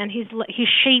thoughts, and he's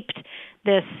shaped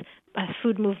this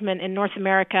food movement in North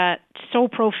America so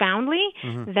profoundly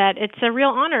that it's a real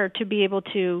honor to be able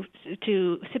to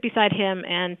sit beside him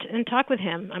and talk with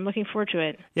him. I'm looking forward to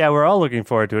it. Yeah, we're all looking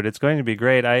forward to it. It's going to be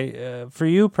great. For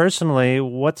you personally,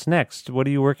 what's next? What are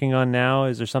you working on now?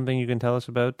 Is there something you can tell us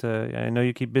about? I know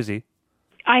you keep busy.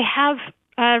 I have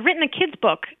written a kids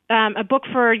book, a book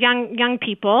for young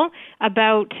people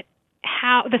about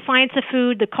how the science of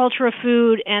food, the culture of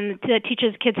food, and that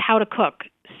teaches kids how to cook.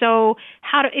 So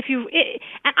and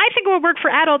I think it would work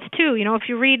for adults too. If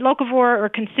you read Locavore or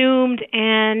Consumed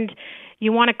and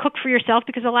you want to cook for yourself,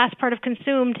 because the last part of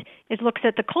Consumed it looks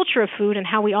at the culture of food and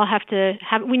how we all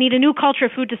we need a new culture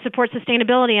of food to support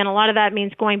sustainability, and a lot of that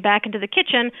means going back into the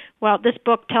kitchen. Well, this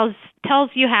book tells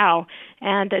you how,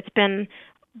 and it's been,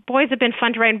 boys have been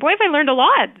fun to write, and boy have I learned a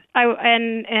lot.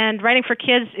 And writing for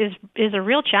kids is a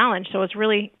real challenge, so it's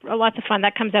really lots of fun.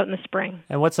 That comes out in the spring.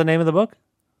 And what's the name of the book?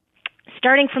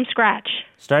 Starting from Scratch.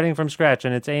 Starting from Scratch,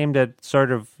 and it's aimed at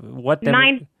sort of what...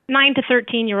 9 to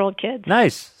 13-year-old kids.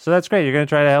 Nice. So that's great. You're going to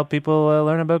try to help people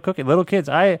learn about cooking. Little kids.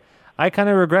 I kind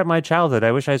of regret my childhood.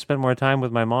 I wish I spent more time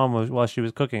with my mom while she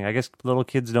was cooking. I guess little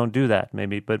kids don't do that,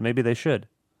 but maybe they should.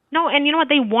 No, and you know what?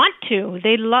 They want to.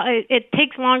 It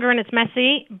takes longer and it's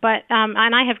messy, but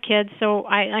and I have kids, so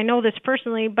I know this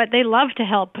personally. But they love to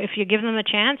help if you give them a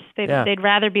chance. They'd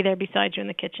rather be there beside you in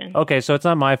the kitchen. Okay, so it's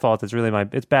not my fault. It's really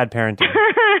it's bad parenting.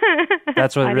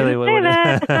 That's what really.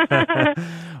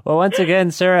 Well, once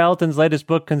again, Sarah Elton's latest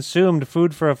book, Consumed: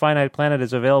 Food for a Finite Planet,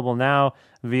 is available now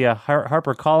via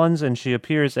HarperCollins, and she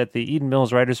appears at the Eden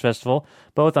Mills Writers Festival,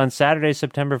 both on Saturday,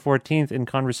 September 14th, in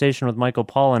conversation with Michael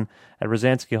Pollan at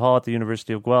Rosansky Hall at the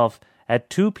University of Guelph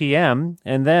at 2 p.m.,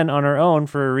 and then on her own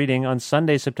for a reading on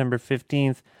Sunday, September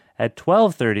 15th at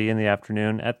 12:30 in the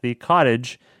afternoon at the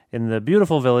Cottage in the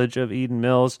beautiful village of Eden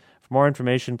Mills. For more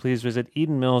information, please visit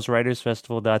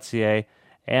EdenMillsWritersFestival.ca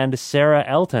and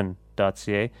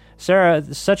SarahElton.ca. Sarah,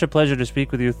 it's such a pleasure to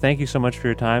speak with you. Thank you so much for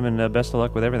your time, and best of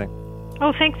luck with everything.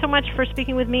 Oh, thanks so much for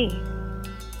speaking with me.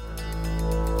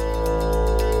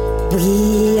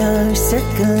 We are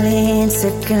circling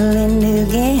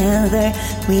together.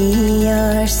 We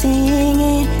are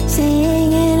singing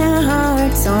our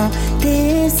heart song.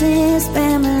 This is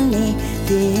family.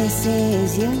 This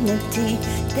is unity.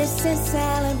 This is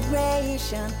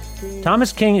celebration.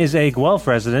 Thomas King is a Guelph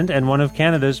resident and one of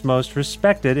Canada's most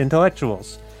respected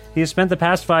intellectuals. He has spent the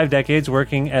past 5 decades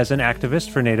working as an activist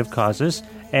for Native causes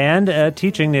and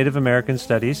teaching Native American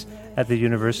studies at the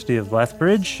University of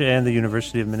Lethbridge and the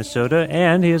University of Minnesota,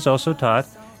 and he has also taught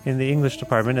in the English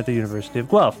department at the University of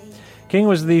Guelph. King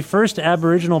was the first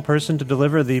Aboriginal person to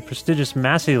deliver the prestigious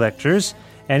Massey Lectures,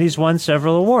 and he's won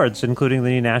several awards, including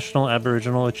the National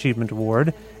Aboriginal Achievement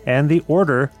Award and the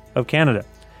Order of Canada.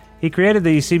 He created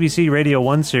the CBC Radio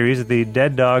 1 series, the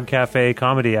Dead Dog Cafe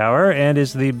Comedy Hour, and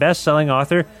is the best-selling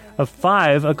author of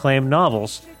 5 acclaimed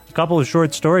novels, a couple of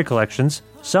short story collections,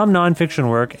 some nonfiction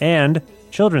work, and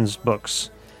children's books.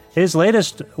 His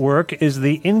latest work is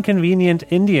The Inconvenient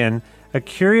Indian, a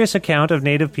curious account of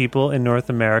Native people in North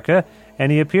America,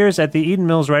 and he appears at the Eden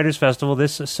Mills Writers Festival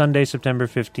this Sunday, September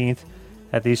 15th,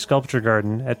 at the Sculpture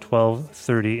Garden at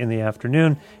 12:30 in the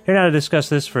afternoon. Here now to discuss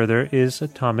this further is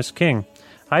Thomas King.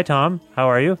 Hi, Tom. How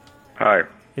are you? Hi.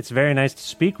 It's very nice to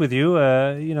speak with you.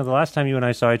 The last time you and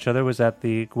I saw each other was at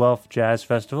the Guelph Jazz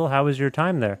Festival. How was your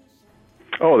time there?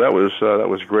 Oh, that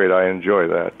was great. I enjoy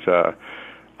that.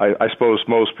 I suppose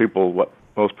what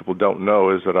most people don't know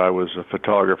is that I was a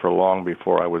photographer long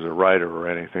before I was a writer or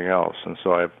anything else, and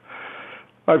so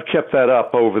I've kept that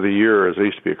up over the years. I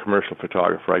used to be a commercial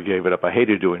photographer. I gave it up. I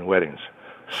hated doing weddings.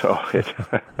 So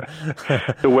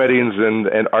the weddings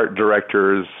and art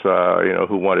directors,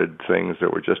 who wanted things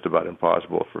that were just about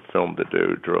impossible for film to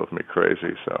do, drove me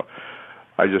crazy. So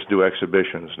I just do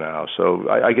exhibitions now. So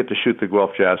I get to shoot the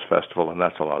Guelph Jazz Festival, and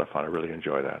that's a lot of fun. I really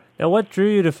enjoy that. Now, what drew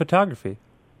you to photography?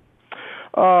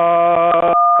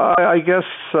 I guess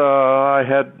I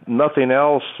had nothing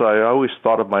else. I always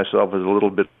thought of myself as a little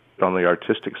bit on the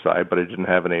artistic side, but I didn't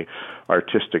have any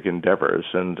artistic endeavors.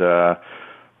 And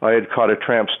I had caught a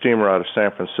tramp steamer out of San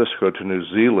Francisco to New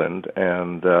Zealand,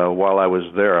 and while I was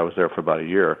there for about a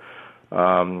year,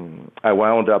 I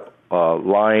wound up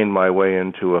lying my way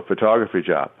into a photography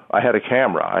job. I had a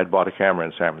camera. I had bought a camera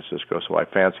in San Francisco, so I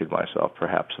fancied myself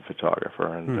perhaps a photographer.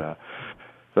 And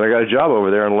then I got a job over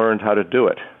there and learned how to do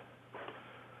it,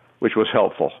 which was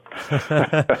helpful.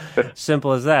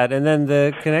 Simple as that. And then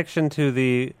the connection to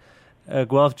the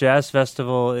Guelph Jazz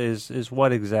Festival is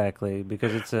what exactly?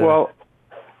 Because it's a... Well,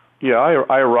 yeah,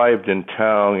 I arrived in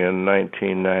town in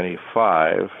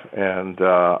 1995, and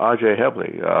Ajay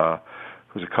Hebley,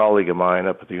 who's a colleague of mine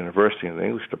up at the university in the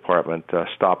English department,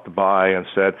 stopped by and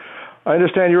said, "I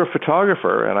understand you're a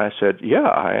photographer." And I said, "Yeah,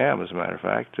 I am, as a matter of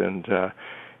fact." And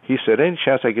he said, "Any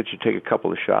chance I get you to take a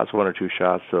couple of shots, 1 or 2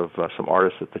 shots of some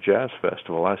artists at the Jazz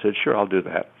Festival?" I said, "Sure, I'll do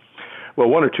that." Well,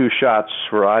 1 or 2 shots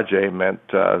for Ajay meant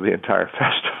the entire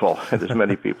festival and as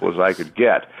many people as I could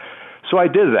get. So I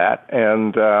did that,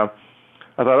 and I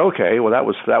thought, okay, well,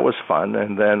 that was fun.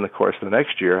 And then, of course, the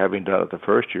next year, having done it the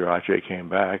first year, Ajay came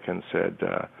back and said,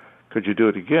 "Could you do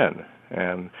it again?"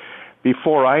 And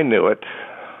before I knew it,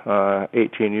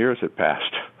 18 years had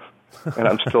passed, and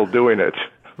I'm still doing it.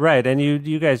 Right, and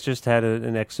you guys just had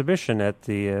an exhibition at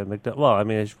the well, I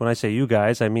mean, when I say you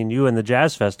guys, I mean you and the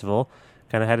Jazz Festival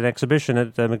kind of had an exhibition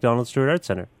at the Macdonald Stewart Arts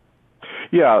Center.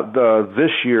 Yeah,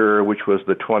 this year, which was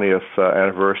the 20th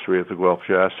anniversary of the Guelph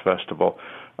Jazz Festival,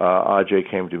 Ajay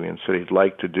came to me and said he'd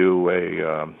like to do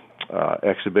a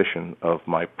exhibition of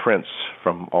my prints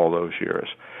from all those years.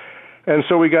 And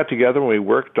so we got together and we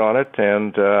worked on it,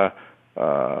 and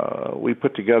we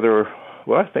put together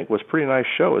what I think was a pretty nice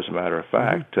show, as a matter of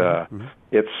fact.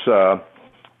 It's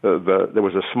there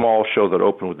was a small show that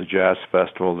opened with the Jazz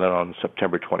Festival. Then on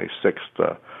September 26th,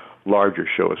 the larger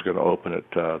show is going to open at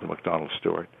the Macdonald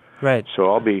Stewart. Right.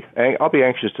 So I'll be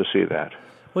anxious to see that.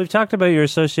 We've talked about your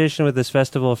association with this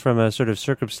festival from a sort of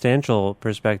circumstantial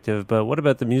perspective, but what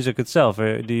about the music itself?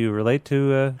 Do you relate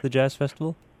to the Jazz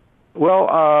Festival?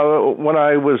 Well, when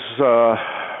I was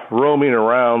roaming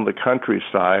around the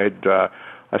countryside,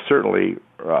 I certainly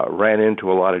ran into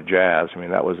a lot of jazz. I mean,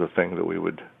 that was the thing that we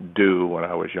would do when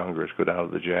I was younger, is go down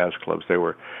to the jazz clubs. They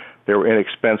were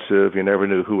inexpensive. You never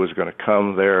knew who was going to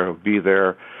come there or be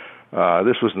there.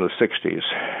 This was in the 60s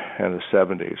and the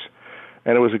 70s.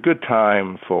 And it was a good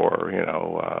time for,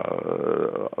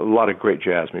 a lot of great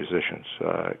jazz musicians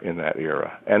in that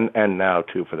era, and now,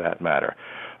 too, for that matter.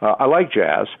 I like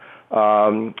jazz.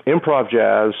 Improv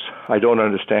jazz, I don't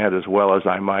understand as well as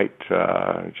I might,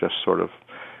 just sort of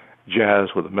jazz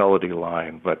with a melody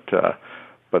line. But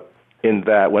in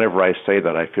that, whenever I say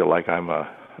that, I feel like I'm a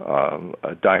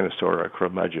dinosaur or a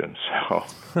curmudgeon. So,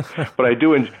 but I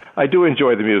do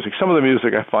enjoy the music. Some of the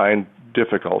music I find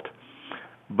difficult.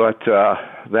 But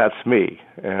that's me,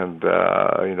 and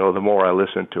the more I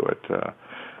listen to it,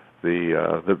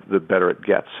 the better it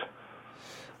gets.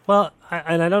 Well,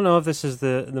 I don't know if this is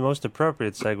the most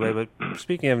appropriate segue, but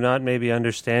speaking of not maybe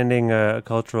understanding a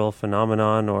cultural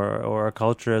phenomenon or a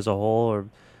culture as a whole or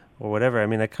whatever, I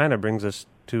mean, that kind of brings us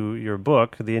to your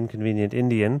book, The Inconvenient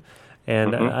Indian,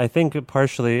 and I think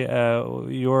partially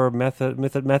your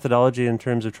methodology in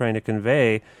terms of trying to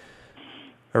convey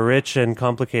a rich and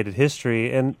complicated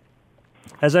history. And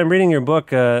as I'm reading your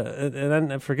book,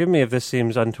 and forgive me if this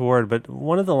seems untoward, but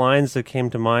one of the lines that came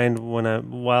to mind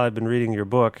while I've been reading your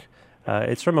book,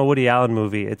 it's from a Woody Allen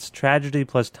movie. It's tragedy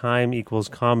plus time equals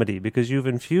comedy, because you've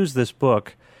infused this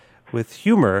book with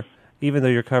humor, even though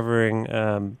you're covering,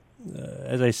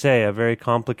 as I say, a very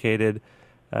complicated,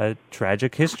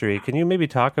 tragic history. Can you maybe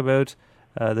talk about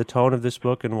the tone of this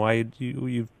book and why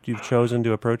you've chosen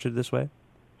to approach it this way?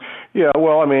 Yeah,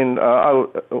 well, I mean,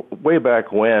 way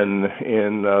back when,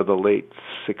 in the late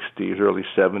 60s, early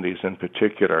 70s in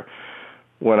particular,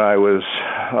 when I was,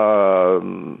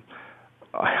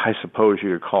 I suppose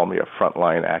you could call me a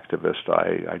frontline activist.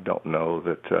 I don't know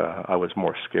that I was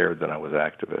more scared than I was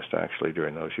activist, actually,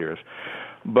 during those years.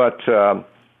 But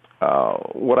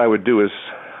what I would do is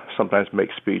sometimes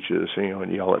make speeches,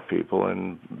 and yell at people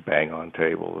and bang on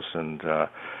tables and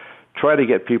try to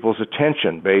get people's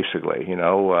attention, basically.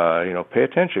 Pay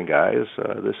attention, guys.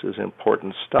 This is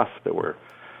important stuff that we're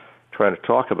trying to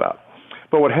talk about.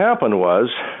 But what happened was,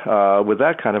 with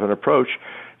that kind of an approach,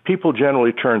 people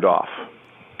generally turned off,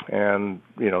 and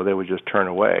they would just turn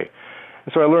away.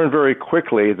 And so I learned very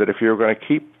quickly that if you're going to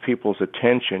keep people's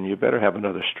attention, you better have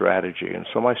another strategy. And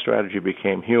so my strategy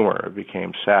became humor, it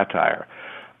became satire,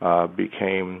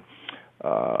 became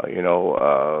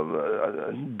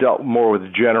dealt more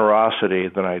with generosity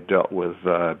than I dealt with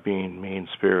being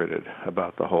mean-spirited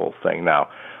about the whole thing. Now,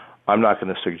 I'm not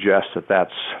going to suggest that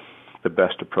that's the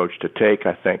best approach to take.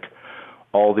 I think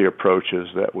all the approaches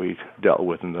that we dealt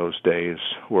with in those days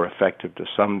were effective to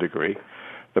some degree.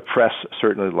 The press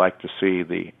certainly liked to see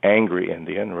the angry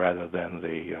Indian rather than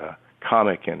the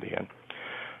comic Indian.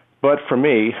 But for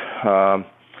me,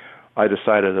 I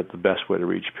decided that the best way to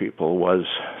reach people was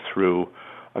through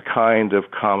a kind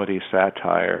of comedy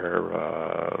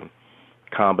satire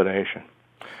combination.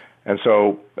 And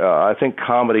so I think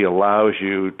comedy allows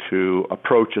you to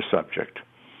approach a subject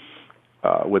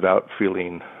without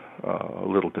feeling a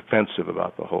little defensive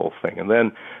about the whole thing. And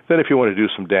then if you want to do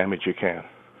some damage, you can.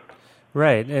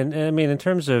 Right. And I mean, in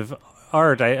terms of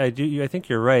art, I think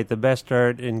you're right. The best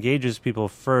art engages people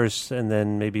first and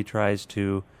then maybe tries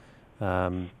to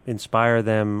inspire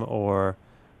them or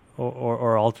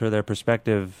alter their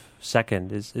perspective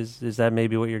second. Is that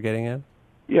maybe what you're getting at?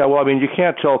 Yeah, well, I mean, you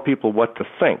can't tell people what to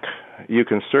think. You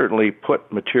can certainly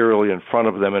put material in front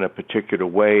of them in a particular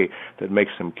way that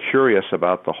makes them curious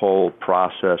about the whole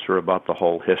process or about the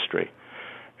whole history.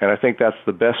 And I think that's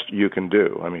the best you can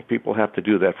do. I mean, people have to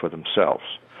do that for themselves.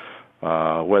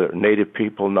 Whether native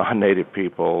people, non-native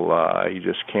people, you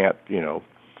just can't,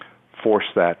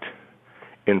 force that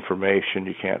information.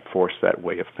 You can't force that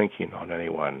way of thinking on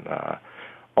anyone.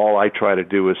 All I try to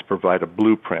do is provide a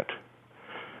blueprint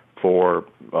for,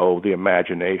 the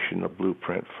imagination, a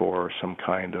blueprint for some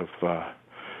kind of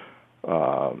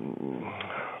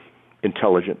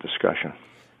intelligent discussion.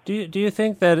 Do you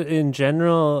think that in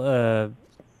general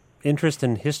interest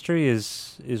in history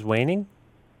is waning?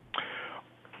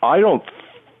 I don't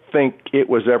think it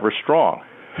was ever strong.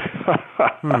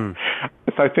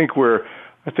 I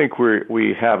think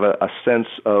we have a sense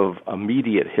of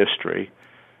immediate history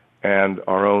and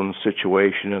our own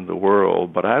situation in the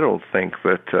world, but I don't think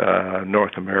that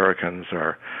North Americans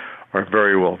are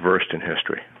very well versed in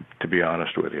history, to be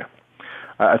honest with you.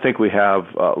 I think we have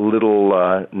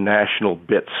little national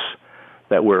bits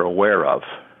that we're aware of,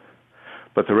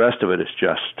 but the rest of it is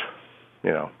just,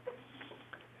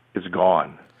 it's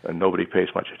gone, and nobody pays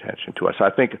much attention to us.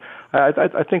 I think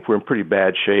we're in pretty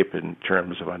bad shape in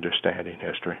terms of understanding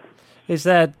history. Is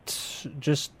that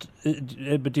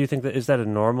but do you think is that a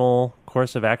normal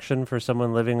course of action for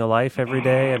someone living a life every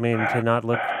day? I mean, to not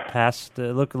look past,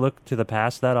 look to the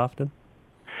past that often?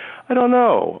 I don't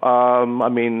know.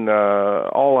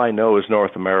 All I know is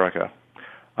North America.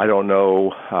 I don't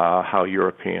know how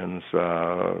Europeans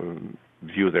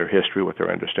view their history, what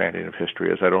their understanding of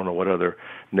history is. I don't know what other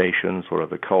nations, what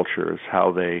other cultures,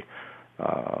 how they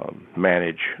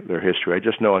manage their history. I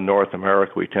just know in North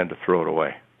America we tend to throw it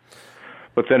away.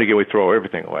 But then again, we throw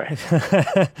everything away.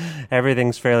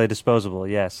 Everything's fairly disposable.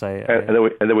 Yes, and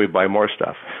then we buy more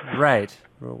stuff. Right.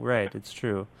 It's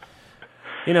true.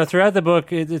 Throughout the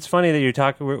book, it's funny that you're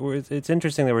talking. It's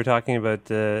interesting that we're talking about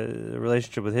the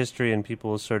relationship with history and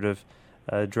people's sort of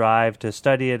drive to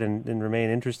study it and remain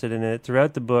interested in it.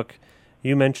 Throughout the book,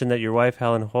 you mentioned that your wife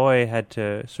Helen Hoy had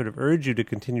to sort of urge you to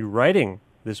continue writing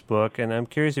this book, and I'm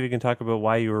curious if you can talk about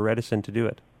why you were reticent to do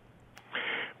it.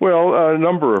 Well, a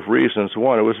number of reasons.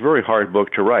 One, it was a very hard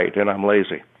book to write, and I'm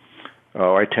lazy.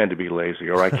 I tend to be lazy,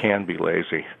 or I can be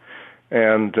lazy.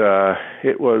 And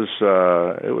it was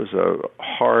a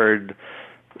hard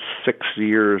 6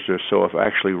 years or so of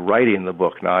actually writing the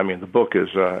book. Now, the book is,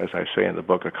 as I say in the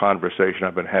book, a conversation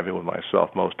I've been having with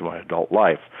myself most of my adult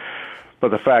life.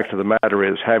 But the fact of the matter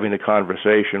is, having a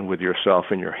conversation with yourself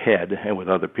in your head and with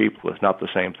other people is not the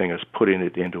same thing as putting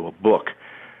it into a book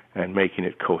and making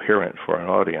it coherent for an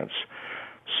audience.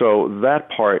 So that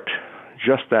part,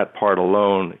 just that part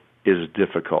alone, is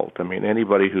difficult.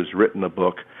 Anybody who's written a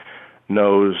book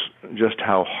knows just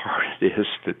how hard it is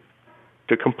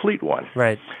to complete one.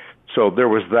 Right. So there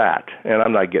was that, and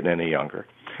I'm not getting any younger.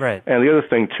 Right. And the other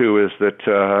thing, too, is that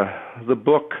the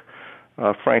book,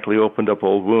 frankly, opened up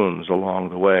old wounds along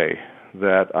the way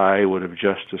that I would have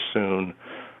just as soon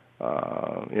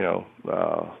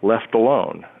left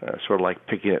alone, sort of like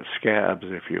picking at scabs,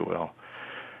 if you will.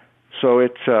 So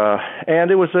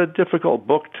and it was a difficult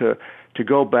book to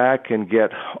go back and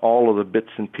get all of the bits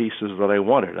and pieces that I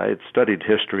wanted. I had studied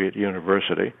history at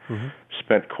university,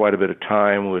 spent quite a bit of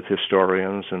time with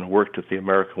historians, and worked at the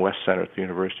American West Center at the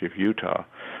University of Utah.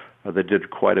 They did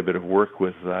quite a bit of work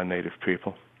with Native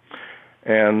people.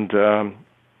 And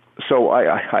so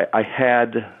I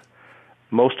had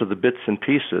most of the bits and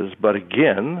pieces, but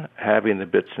again, having the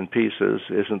bits and pieces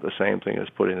isn't the same thing as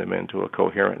putting them into a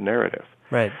coherent narrative.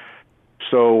 Right.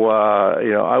 So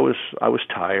I was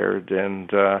tired, and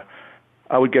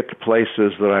I would get to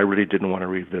places that I really didn't want to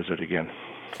revisit again.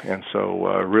 And so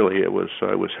really, it was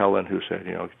Helen who said,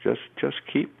 just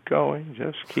keep going,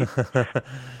 just keep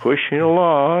pushing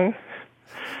along.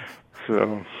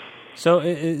 So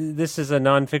this is a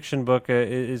nonfiction book.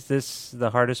 Is this the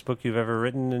hardest book you've ever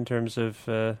written in terms of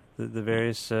the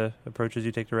various approaches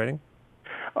you take to writing?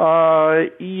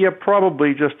 Yeah,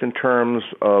 probably just in terms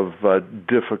of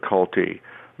difficulty.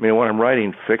 When I'm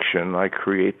writing fiction, I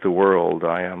create the world.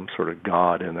 I am sort of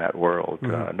God in that world.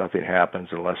 Nothing happens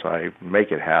unless I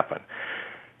make it happen.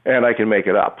 And I can make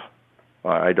it up.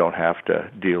 I don't have to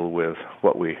deal with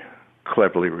what we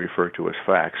cleverly refer to as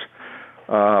facts.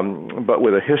 But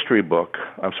with a history book,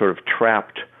 I'm sort of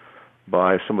trapped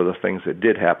by some of the things that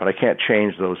did happen. I can't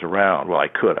change those around. Well, I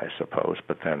could, I suppose,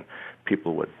 but then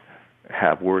people would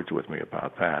have words with me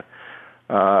about that.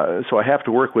 So I have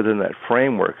to work within that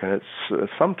framework, and it's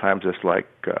sometimes it's like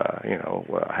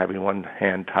having one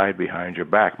hand tied behind your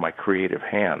back, my creative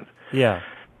hand. Yeah.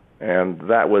 And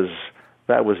that was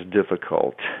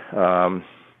difficult.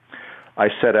 I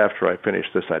said after I finished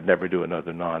this I'd never do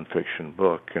another nonfiction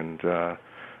book,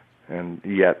 and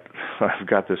yet I've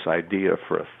got this idea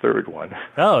for a third one.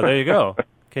 Oh, there you go.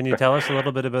 Can you tell us a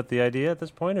little bit about the idea at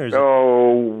this point, or is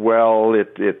well,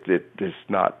 it's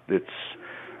not.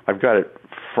 I've got it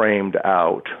framed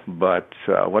out, but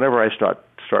whenever I start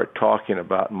start talking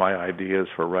about my ideas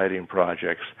for writing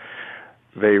projects,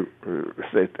 they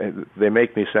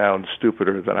make me sound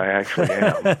stupider than I actually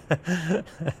am.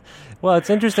 Well, it's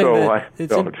interesting. So that I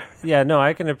don't.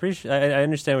 I can appreciate. I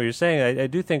understand what you're saying. I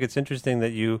do think it's interesting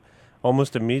that you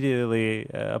almost immediately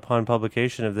upon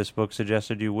publication of this book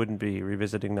suggested you wouldn't be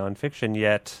revisiting nonfiction,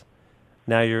 yet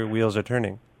now your wheels are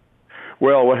turning.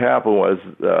 Well, what happened was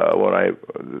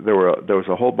there was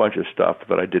a whole bunch of stuff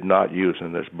that I did not use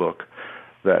in this book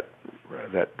that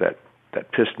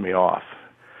pissed me off,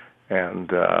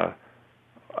 and I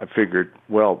figured,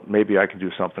 well, maybe I can do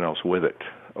something else with it,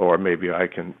 or maybe I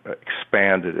can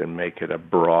expand it and make it a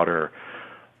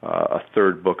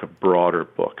third book, a broader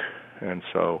book. And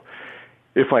so,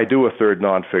 if I do a third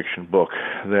nonfiction book,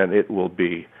 then it will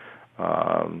be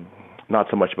not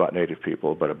so much about Native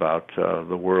people, but about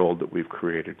the world that we've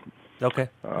created. Okay.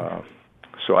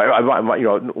 So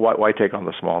why take on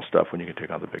the small stuff when you can take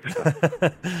on the big stuff?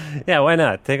 Yeah, why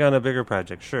not? Take on a bigger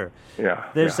project, sure. Yeah.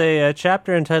 There's a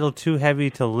chapter entitled Too Heavy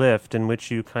to Lift, in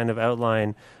which you kind of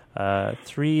outline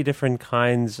 3 different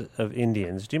kinds of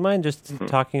Indians. Do you mind just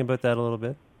talking about that a little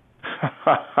bit?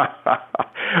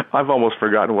 I've almost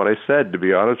forgotten what I said, to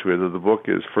be honest with you. The book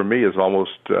is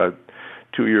almost 2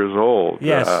 years old.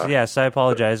 Yes, I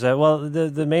apologize. Well,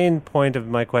 the main point of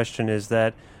my question is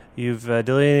that you've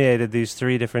delineated these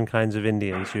 3 different kinds of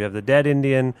Indians. You have the dead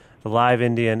Indian, the live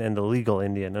Indian, and the legal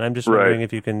Indian. And I'm just wondering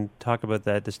if you can talk about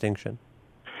that distinction.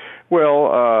 Well,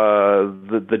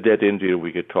 the dead Indian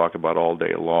we could talk about all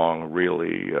day long,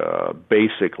 really.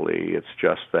 Basically, it's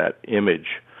just that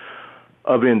image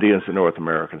of Indians that North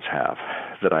Americans have,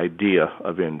 that idea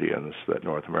of Indians that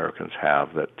North Americans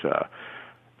have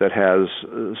that has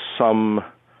some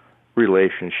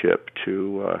relationship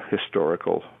to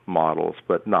historical models,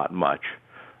 but not much.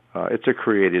 It's a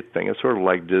created thing. It's sort of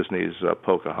like Disney's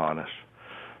Pocahontas.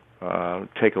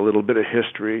 Take a little bit of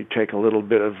history, take a little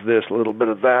bit of this, a little bit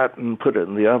of that, and put it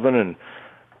in the oven and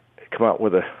come out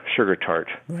with a sugar tart.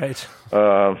 Right.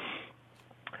 The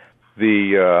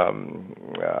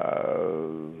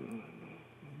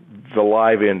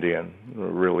live Indian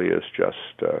really is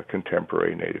just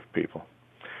contemporary Native people.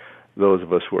 Those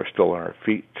of us who are still on our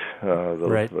feet, those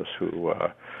of us who,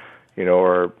 are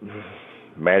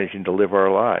managing to live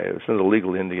our lives. And the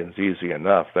legal Indian's easy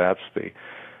enough. That's the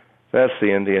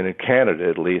Indian in Canada,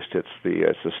 at least. It's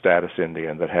the status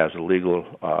Indian that has a legal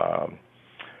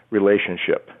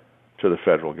relationship to the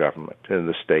federal government. In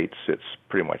the States, it's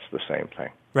pretty much the same thing.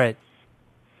 Right.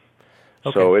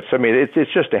 Okay. So it's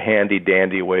just a handy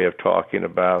dandy way of talking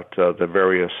about the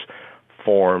various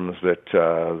forms that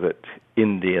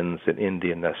Indians and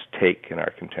Indianness take in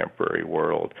our contemporary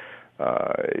world.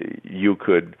 You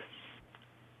could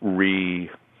redo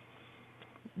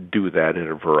that in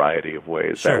a variety of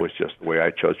ways. Sure. That was just the way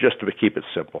I chose, just to keep it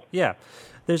simple. Yeah.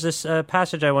 There's this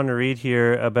passage I want to read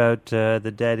here about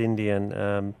the dead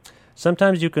Indian.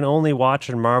 Sometimes you can only watch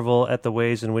and marvel at the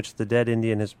ways in which the dead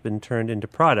Indian has been turned into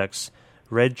products.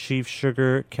 Red Chief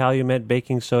Sugar, Calumet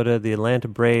Baking Soda, the Atlanta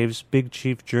Braves, Big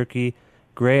Chief Jerky,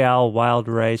 Grey Owl Wild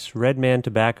Rice, Red Man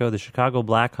Tobacco, the Chicago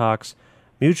Blackhawks,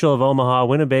 Mutual of Omaha,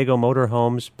 Winnebago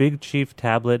Motorhomes, Big Chief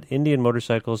Tablet, Indian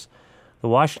Motorcycles, the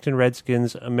Washington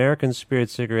Redskins, American Spirit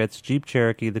Cigarettes, Jeep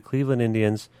Cherokee, the Cleveland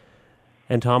Indians,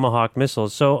 and Tomahawk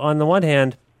Missiles. So on the one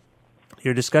hand,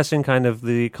 you're discussing kind of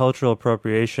the cultural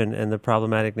appropriation and the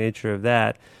problematic nature of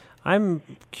that. I'm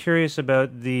curious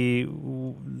about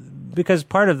because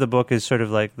part of the book is sort of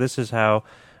like, this is how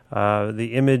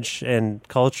the image and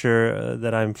culture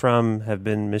that I'm from have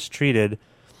been mistreated.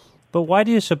 But why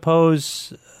do you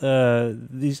suppose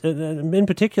these, in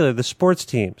particular, the sports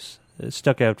teams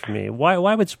stuck out for me? Why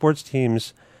would sports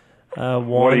teams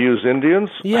want to use Indians?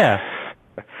 Yeah.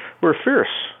 We're fierce.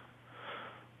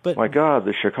 But my God,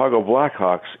 the Chicago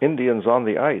Blackhawks, Indians on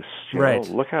the ice. You know,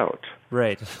 look out.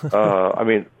 Right.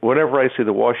 Whenever I see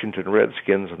the Washington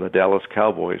Redskins and the Dallas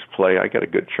Cowboys play, I get a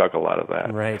good chuckle out of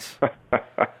that. Right.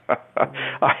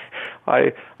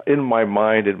 I in my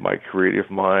mind, in my creative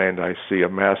mind, I see a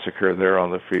massacre there on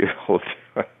the field.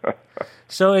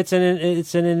 So it's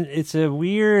a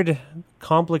weird,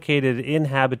 complicated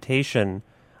inhabitation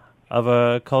of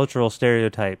a cultural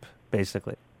stereotype,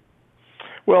 basically.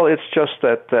 Well, it's just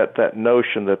that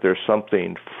notion that there's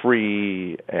something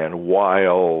free and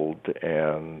wild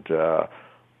and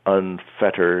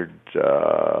unfettered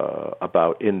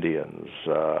about Indians,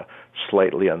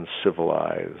 slightly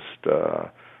uncivilized,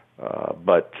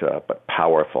 but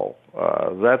powerful.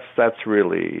 That's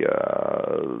really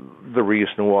the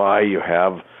reason why you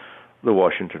have the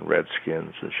Washington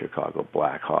Redskins and Chicago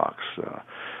Blackhawks.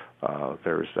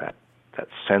 There's that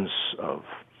sense of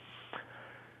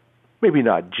maybe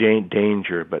not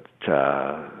danger, but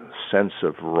sense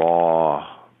of raw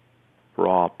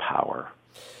power.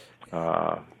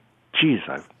 I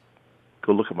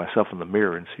go look at myself in the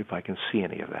mirror and see if I can see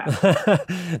any of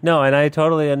that. No, and I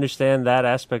totally understand that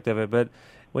aspect of it. But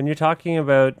when you're talking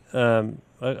about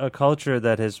a culture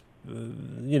that has,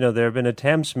 there have been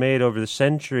attempts made over the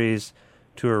centuries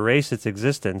to erase its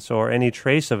existence or any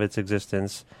trace of its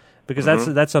existence, because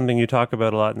that's something you talk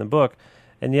about a lot in the book.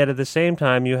 And yet at the same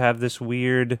time, you have this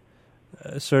weird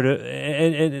sort of,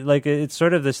 it's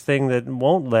sort of this thing that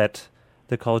won't let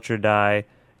the culture die.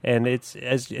 And it's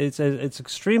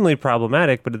extremely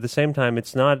problematic, but at the same time,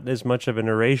 it's not as much of an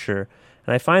erasure.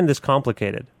 And I find this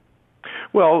complicated.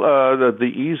 Well, the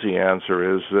easy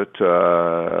answer is that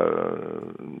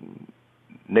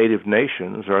native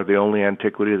nations are the only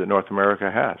antiquity that North America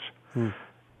has.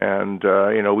 And,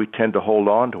 we tend to hold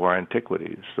on to our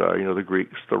antiquities. The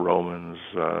Greeks, the Romans,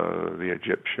 the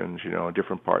Egyptians, in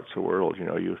different parts of the world,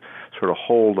 you sort of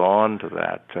hold on to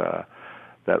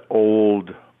that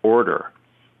old order.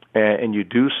 And you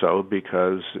do so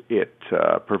because it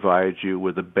provides you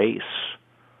with a base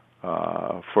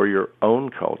for your own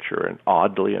culture. And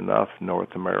oddly enough,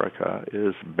 North America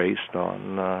is based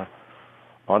on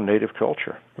native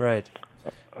culture. Right.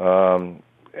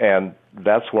 And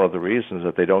that's one of the reasons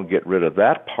that they don't get rid of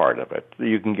that part of it.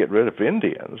 You can get rid of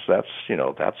Indians. That's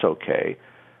okay,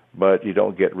 but you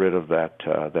don't get rid of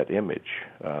that image,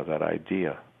 that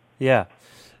idea. Yeah.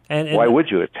 And why would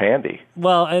you? It's handy.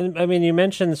 Well, and I mean, you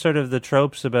mentioned sort of the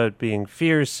tropes about being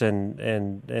fierce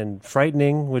and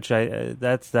frightening, which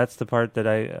that's the part that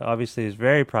I obviously is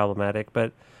very problematic.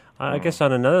 But I guess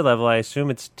on another level, I assume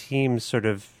it's teams sort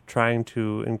of trying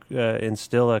to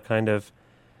instill a kind of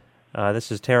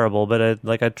this is terrible, but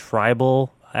a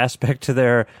tribal aspect to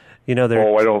their.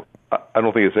 Oh, I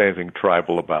don't think there's anything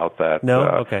tribal about that. No,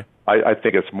 okay. I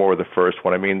think it's more the first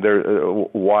one. I mean,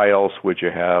 why else would you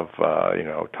have,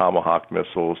 Tomahawk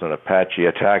missiles and Apache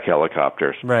attack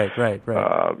helicopters? Right.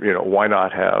 Why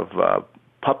not have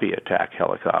puppy attack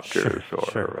helicopters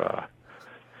Sure.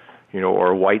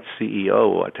 Or white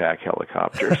CEO attack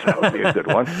helicopters? That would be a good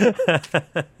one.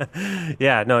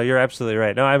 Yeah, no, you're absolutely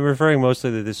right. No, I'm referring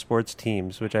mostly to the sports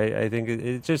teams, which I think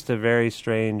it's just a very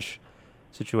strange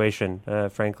situation,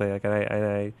 frankly. I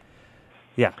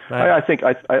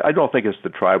don't think it's the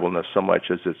tribalness so much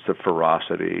as it's the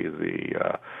ferocity,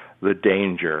 the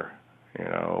danger,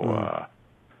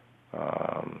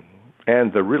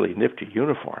 and the really nifty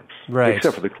uniforms. Right.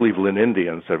 Except for the Cleveland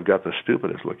Indians that have got the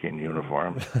stupidest looking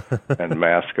uniform and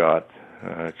mascot.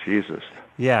 Jesus.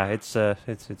 Yeah, it's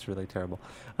really terrible.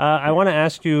 I want to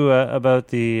ask you about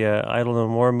the Idle No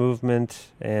More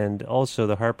movement and also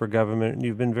the Harper government.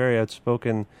 You've been very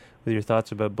outspoken with your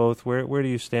thoughts about both. Where do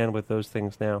you stand with those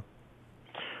things now?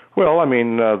 Well, I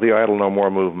mean, the Idle No More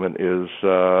movement is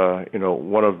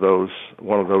one of those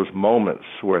moments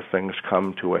where things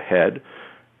come to a head,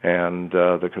 and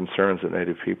the concerns that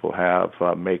Native people have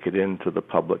make it into the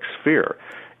public sphere.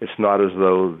 It's not as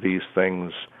though these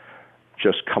things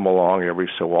just come along every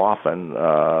so often.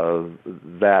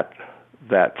 That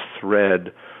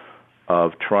thread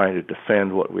of trying to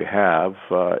defend what we have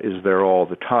is there all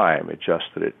the time. It's just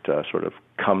that it sort of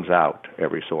comes out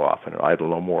every so often. Idle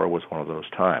No More was one of those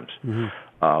times.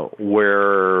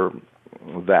 Where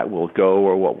that will go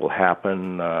or what will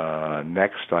happen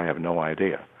next, I have no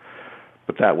idea.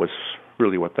 But that was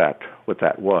really what that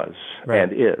was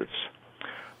and is.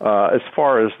 As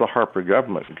far as the Harper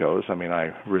government goes, I mean,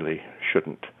 I really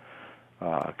shouldn't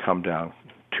come down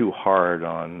too hard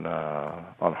on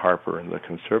Harper and the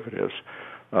Conservatives.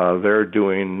 They're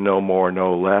doing no more,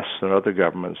 no less than other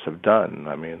governments have done.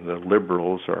 I mean, the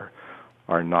Liberals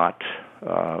are not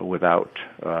without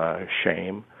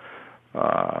shame,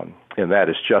 and that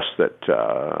is just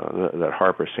that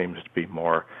Harper seems to be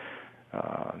more.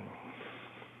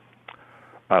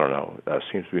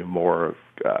 Seems to be more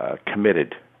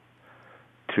committed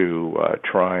to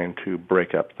trying to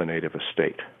break up the native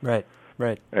estate. Right.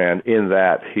 And in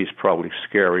that, he's probably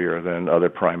scarier than other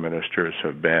prime ministers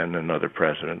have been and other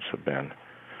presidents have been.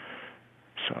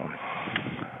 So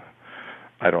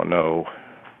I don't know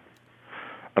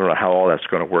how all that's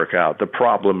going to work out. The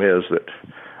problem is that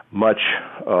much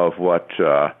of what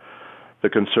the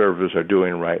Conservatives are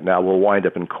doing right now will wind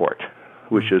up in court,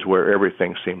 which is where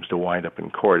everything seems to wind up in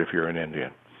court if you're an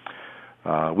Indian.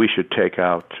 We should take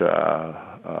out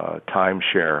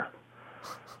timeshare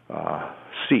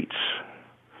seats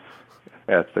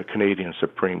at the Canadian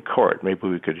Supreme Court. Maybe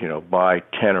we could, buy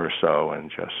 10 or so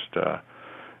and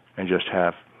just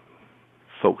have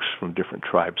folks from different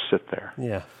tribes sit there.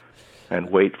 Yeah. And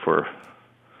wait for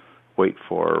wait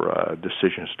for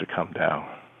decisions to come down.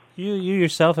 You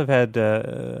yourself have had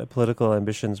political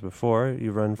ambitions before.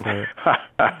 You run for...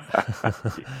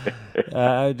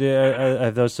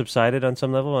 have those subsided on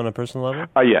some level, on a personal level?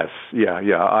 Yes.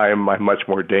 Yeah. I'm much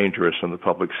more dangerous in the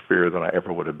public sphere than I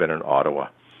ever would have been in Ottawa.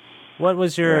 What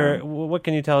was your? What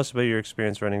can you tell us about your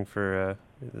experience running for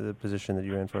the position that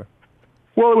you ran for?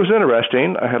 Well, it was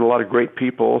interesting. I had a lot of great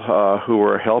people who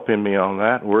were helping me on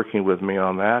that, working with me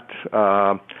on that.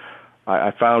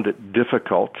 I found it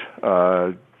difficult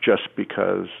just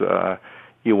because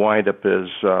you wind up as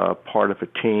part of a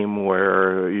team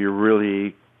where you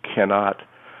really cannot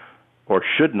or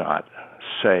should not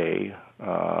say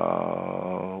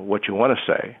what you want to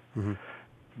say. Mm-hmm.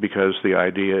 Because the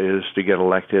idea is to get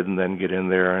elected and then get in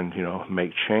there and,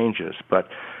 make changes. But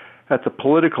at the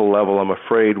political level, I'm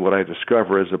afraid what I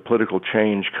discover is that political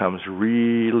change comes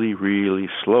really, really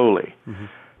slowly. Mm-hmm.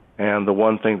 And the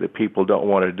one thing that people don't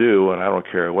want to do, and I don't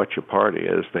care what your party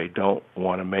is, they don't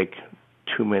want to make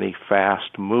too many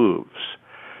fast moves.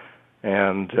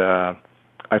 And I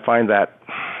find that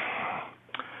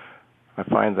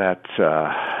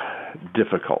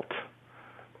difficult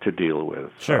to deal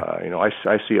with. Sure.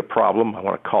 I see a problem. I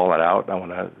want to call it out. I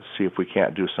want to see if we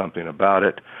can't do something about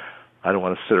it. I don't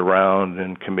want to sit around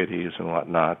in committees and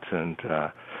whatnot and,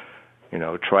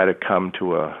 try to come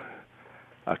to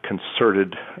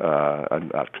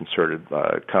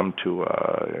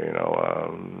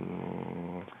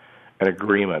an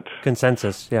agreement.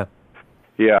 Consensus, yeah.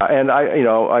 Yeah, and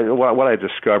what I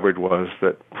discovered was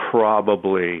that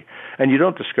probably, and you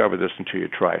don't discover this until you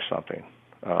try something.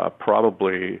 I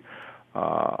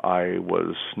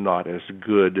was not as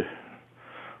good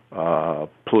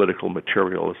political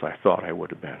material as I thought I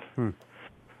would have been.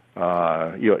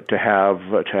 To have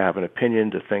an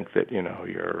opinion, to think that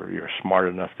you're smart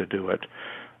enough to do it,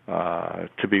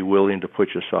 to be willing to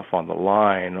put yourself on the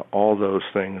line, all those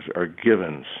things are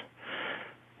givens.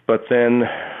 But then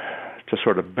to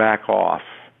sort of back off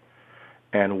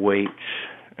and wait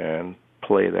and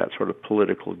play that sort of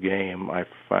political game, I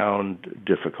found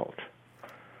difficult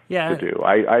to do.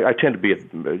 I tend to be,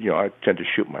 I tend to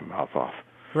shoot my mouth off,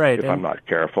 right? If I'm not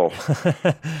careful.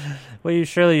 Well,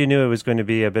 you knew it was going to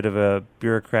be a bit of a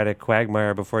bureaucratic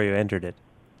quagmire before you entered it.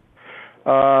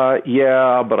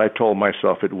 Yeah, but I told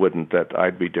myself it wouldn't. That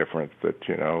I'd be different. That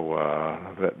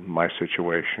that my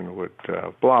situation would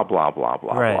blah blah blah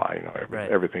blah right. blah.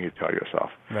 Everything you tell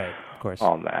yourself. Right, of course.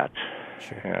 On that.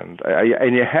 Sure. And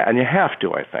you have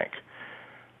to. I think.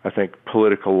 I think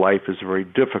political life is very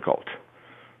difficult.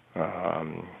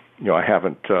 I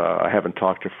haven't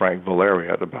talked to Frank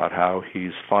Valeriat about how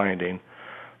he's finding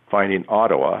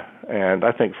Ottawa, and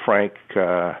I think Frank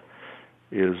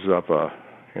is of a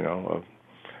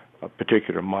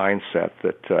particular mindset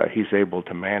that he's able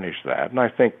to manage that. And I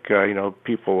think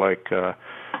people like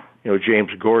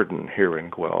James Gordon here in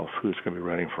Guelph, who's going to be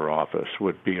running for office,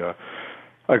 would be a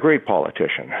great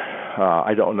politician.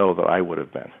 I don't know that I would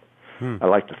have been. I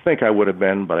like to think I would have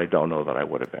been, but I don't know that I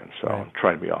would have been. So right. I'm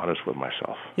trying to be honest with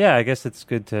myself. Yeah, I guess it's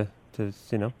good to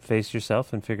face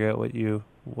yourself and figure out what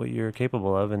you're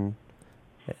capable of and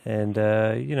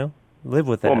live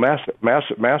with that. Well,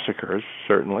 massacres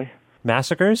certainly.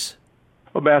 Massacres?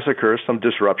 Well, massacres, some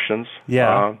disruptions.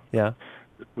 Yeah, yeah.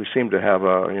 We seem to have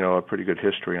a pretty good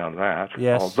history on that.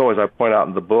 Yes. Although, as I point out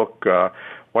in the book,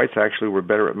 whites actually were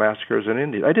better at massacres than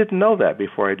Indians. I didn't know that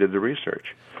before I did the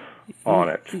research on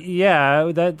it.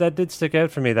 Yeah, that did stick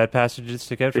out for me. That passage did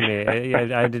stick out for me.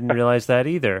 I didn't realize that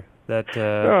either.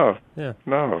 No.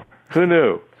 Who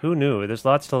knew? Who knew? There's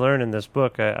lots to learn in this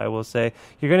book, I will say.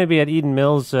 You're going to be at Eden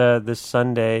Mills this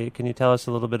Sunday. Can you tell us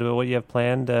a little bit about what you have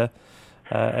planned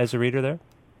as a reader there?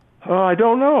 I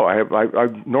don't know. I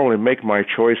normally make my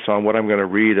choice on what I'm going to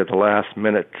read at the last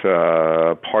minute,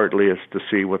 partly is to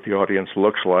see what the audience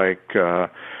looks like,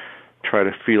 try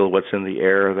to feel what's in the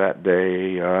air that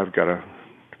day. I've got a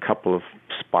couple of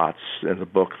spots in the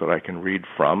book that I can read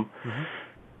from,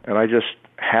 and I just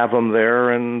have them there,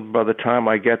 and by the time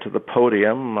I get to the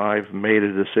podium, I've made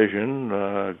a decision,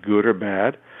 good or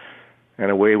bad, and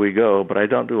away we go. But I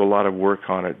don't do a lot of work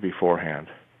on it beforehand.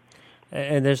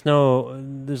 And there's no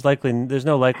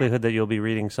likelihood that you'll be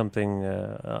reading something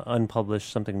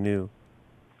unpublished, something new.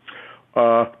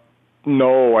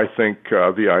 No, I think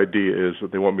the idea is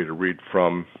that they want me to read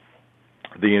from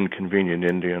The Inconvenient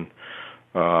Indian.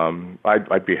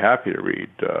 I'd be happy to read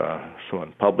some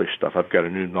unpublished stuff. I've got a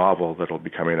new novel that'll be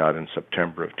coming out in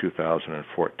September of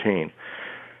 2014,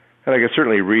 and I could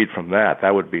certainly read from that.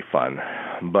 That would be fun.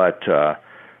 But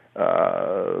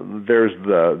there's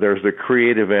the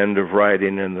creative end of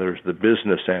writing, and there's the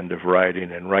business end of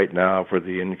writing. And right now, for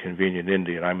the Inconvenient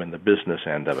Indian, I'm in the business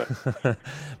end of it.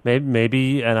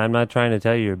 maybe, and I'm not trying to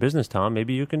tell you your business, Tom.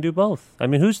 Maybe you can do both. I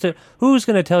mean, who's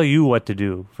going to tell you what to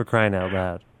do, for crying out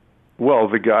loud? Well,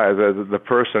 the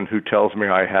person who tells me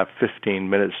I have 15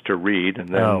 minutes to read, and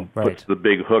then puts the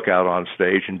big hook out on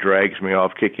stage and drags me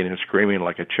off kicking and screaming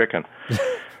like a chicken.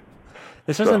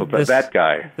 That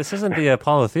guy. This isn't the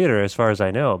Apollo Theater, as far as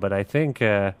I know, but I think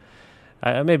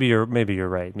maybe you're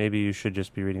right. Maybe you should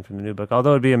just be reading from the new book.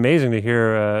 Although it'd be amazing to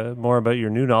hear more about your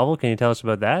new novel. Can you tell us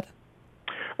about that?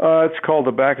 It's called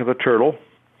The Back of the Turtle,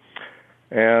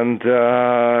 and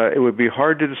it would be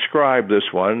hard to describe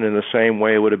this one in the same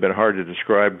way it would have been hard to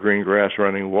describe Green Grass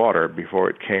Running Water before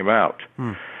it came out.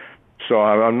 So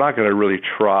I'm not going to really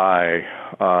try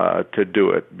to do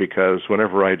it, because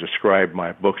whenever I describe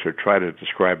my books or try to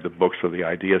describe the books or the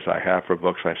ideas I have for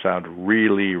books, I sound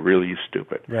really, really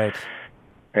stupid. Right.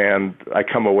 And I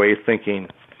come away thinking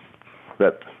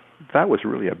that was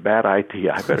really a bad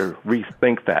idea. I better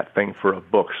rethink that thing for a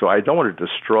book. So I don't want to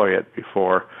destroy it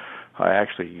before I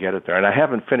actually get it there. And I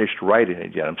haven't finished writing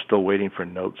it yet. I'm still waiting for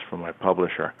notes from my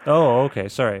publisher. Oh, okay.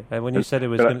 Sorry. When you said it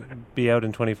was going to be out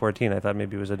in 2014, I thought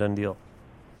maybe it was a done deal.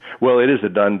 Well, it is a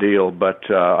done deal, but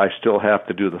I still have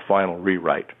to do the final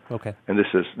rewrite. Okay. And this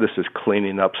is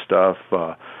cleaning up stuff,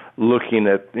 looking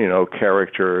at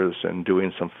characters and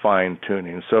doing some fine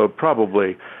tuning. So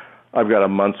probably I've got a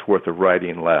month's worth of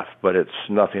writing left, but it's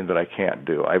nothing that I can't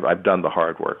do. I've done the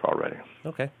hard work already.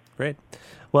 Okay, great.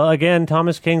 Well, again,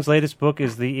 Thomas King's latest book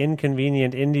is The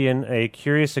Inconvenient Indian, a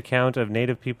curious account of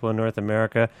Native people in North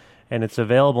America, and it's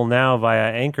available now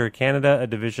via Anchor Canada, a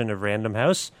division of Random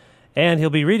House. And he'll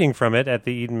be reading from it at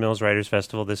the Eden Mills Writers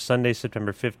Festival this Sunday,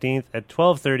 September 15th at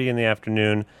 12:30 in the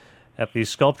afternoon at the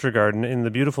Sculpture Garden in the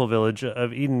beautiful village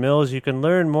of Eden Mills. You can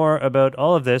learn more about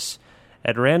all of this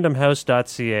at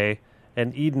randomhouse.ca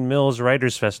and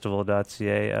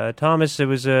EdenMillsWritersFestival.ca. Thomas, it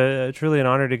was truly an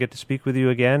honor to get to speak with you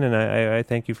again, and I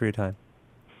thank you for your time.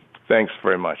 Thanks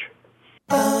very much.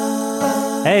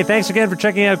 Hey, thanks again for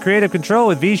checking out Creative Control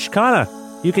with Vish Khanna.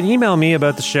 You can email me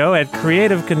about the show at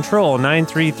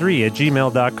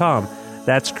creativecontrol933@gmail.com.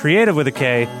 That's creative with a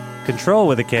K, control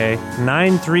with a K,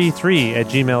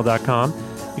 933@gmail.com.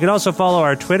 You can also follow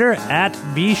our Twitter at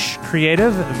Vish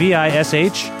Creative,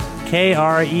 VishKreative.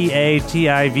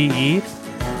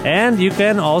 And you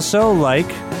can also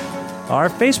like our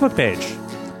Facebook page.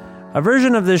 A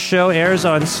version of this show airs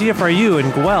on CFRU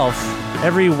in Guelph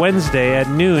every Wednesday at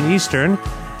noon Eastern.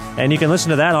 And you can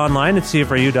listen to that online at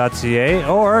cfru.ca,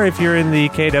 or if you're in the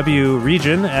KW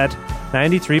region at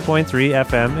 93.3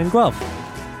 FM in Guelph.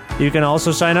 You can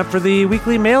also sign up for the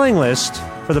weekly mailing list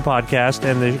for the podcast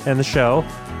and the show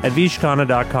at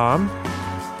vishkhanna.com,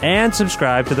 and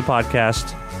subscribe to the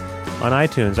podcast on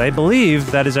iTunes. I believe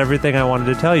that is everything I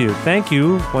wanted to tell you. Thank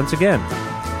you once again.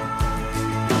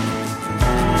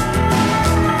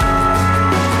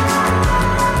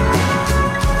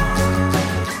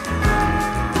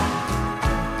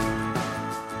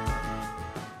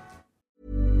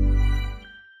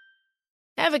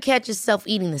 Ever catch yourself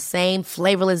eating the same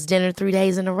flavorless dinner 3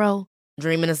 days in a row?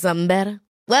 Dreaming of something better?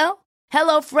 Well,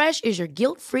 HelloFresh is your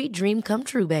guilt-free dream come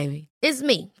true, baby. It's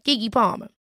me, Keke Palmer.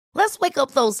 Let's wake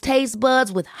up those taste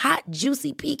buds with hot,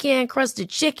 juicy pecan-crusted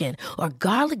chicken or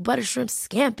garlic butter shrimp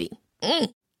scampi.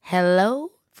 Hello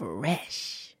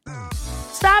Fresh.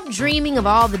 Stop dreaming of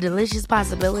all the delicious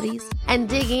possibilities and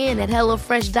dig in at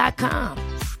HelloFresh.com.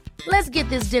 Let's get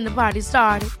this dinner party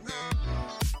started.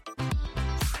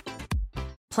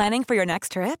 Planning for your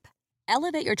next trip?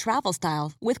 Elevate your travel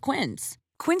style with Quince.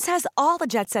 Quince has all the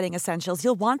jet-setting essentials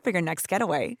you'll want for your next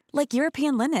getaway, like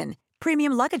European linen,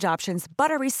 premium luggage options,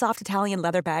 buttery soft Italian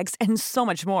leather bags, and so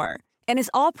much more. And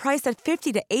is all priced at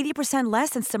 50 to 80% less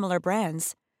than similar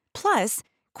brands. Plus,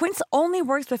 Quince only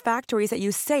works with factories that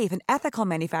use safe and ethical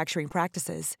manufacturing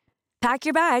practices. Pack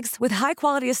your bags with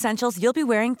high-quality essentials you'll be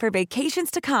wearing for vacations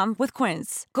to come with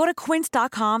Quince. Go to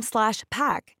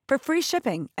quince.com/pack for free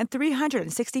shipping and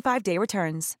 365-day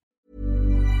returns.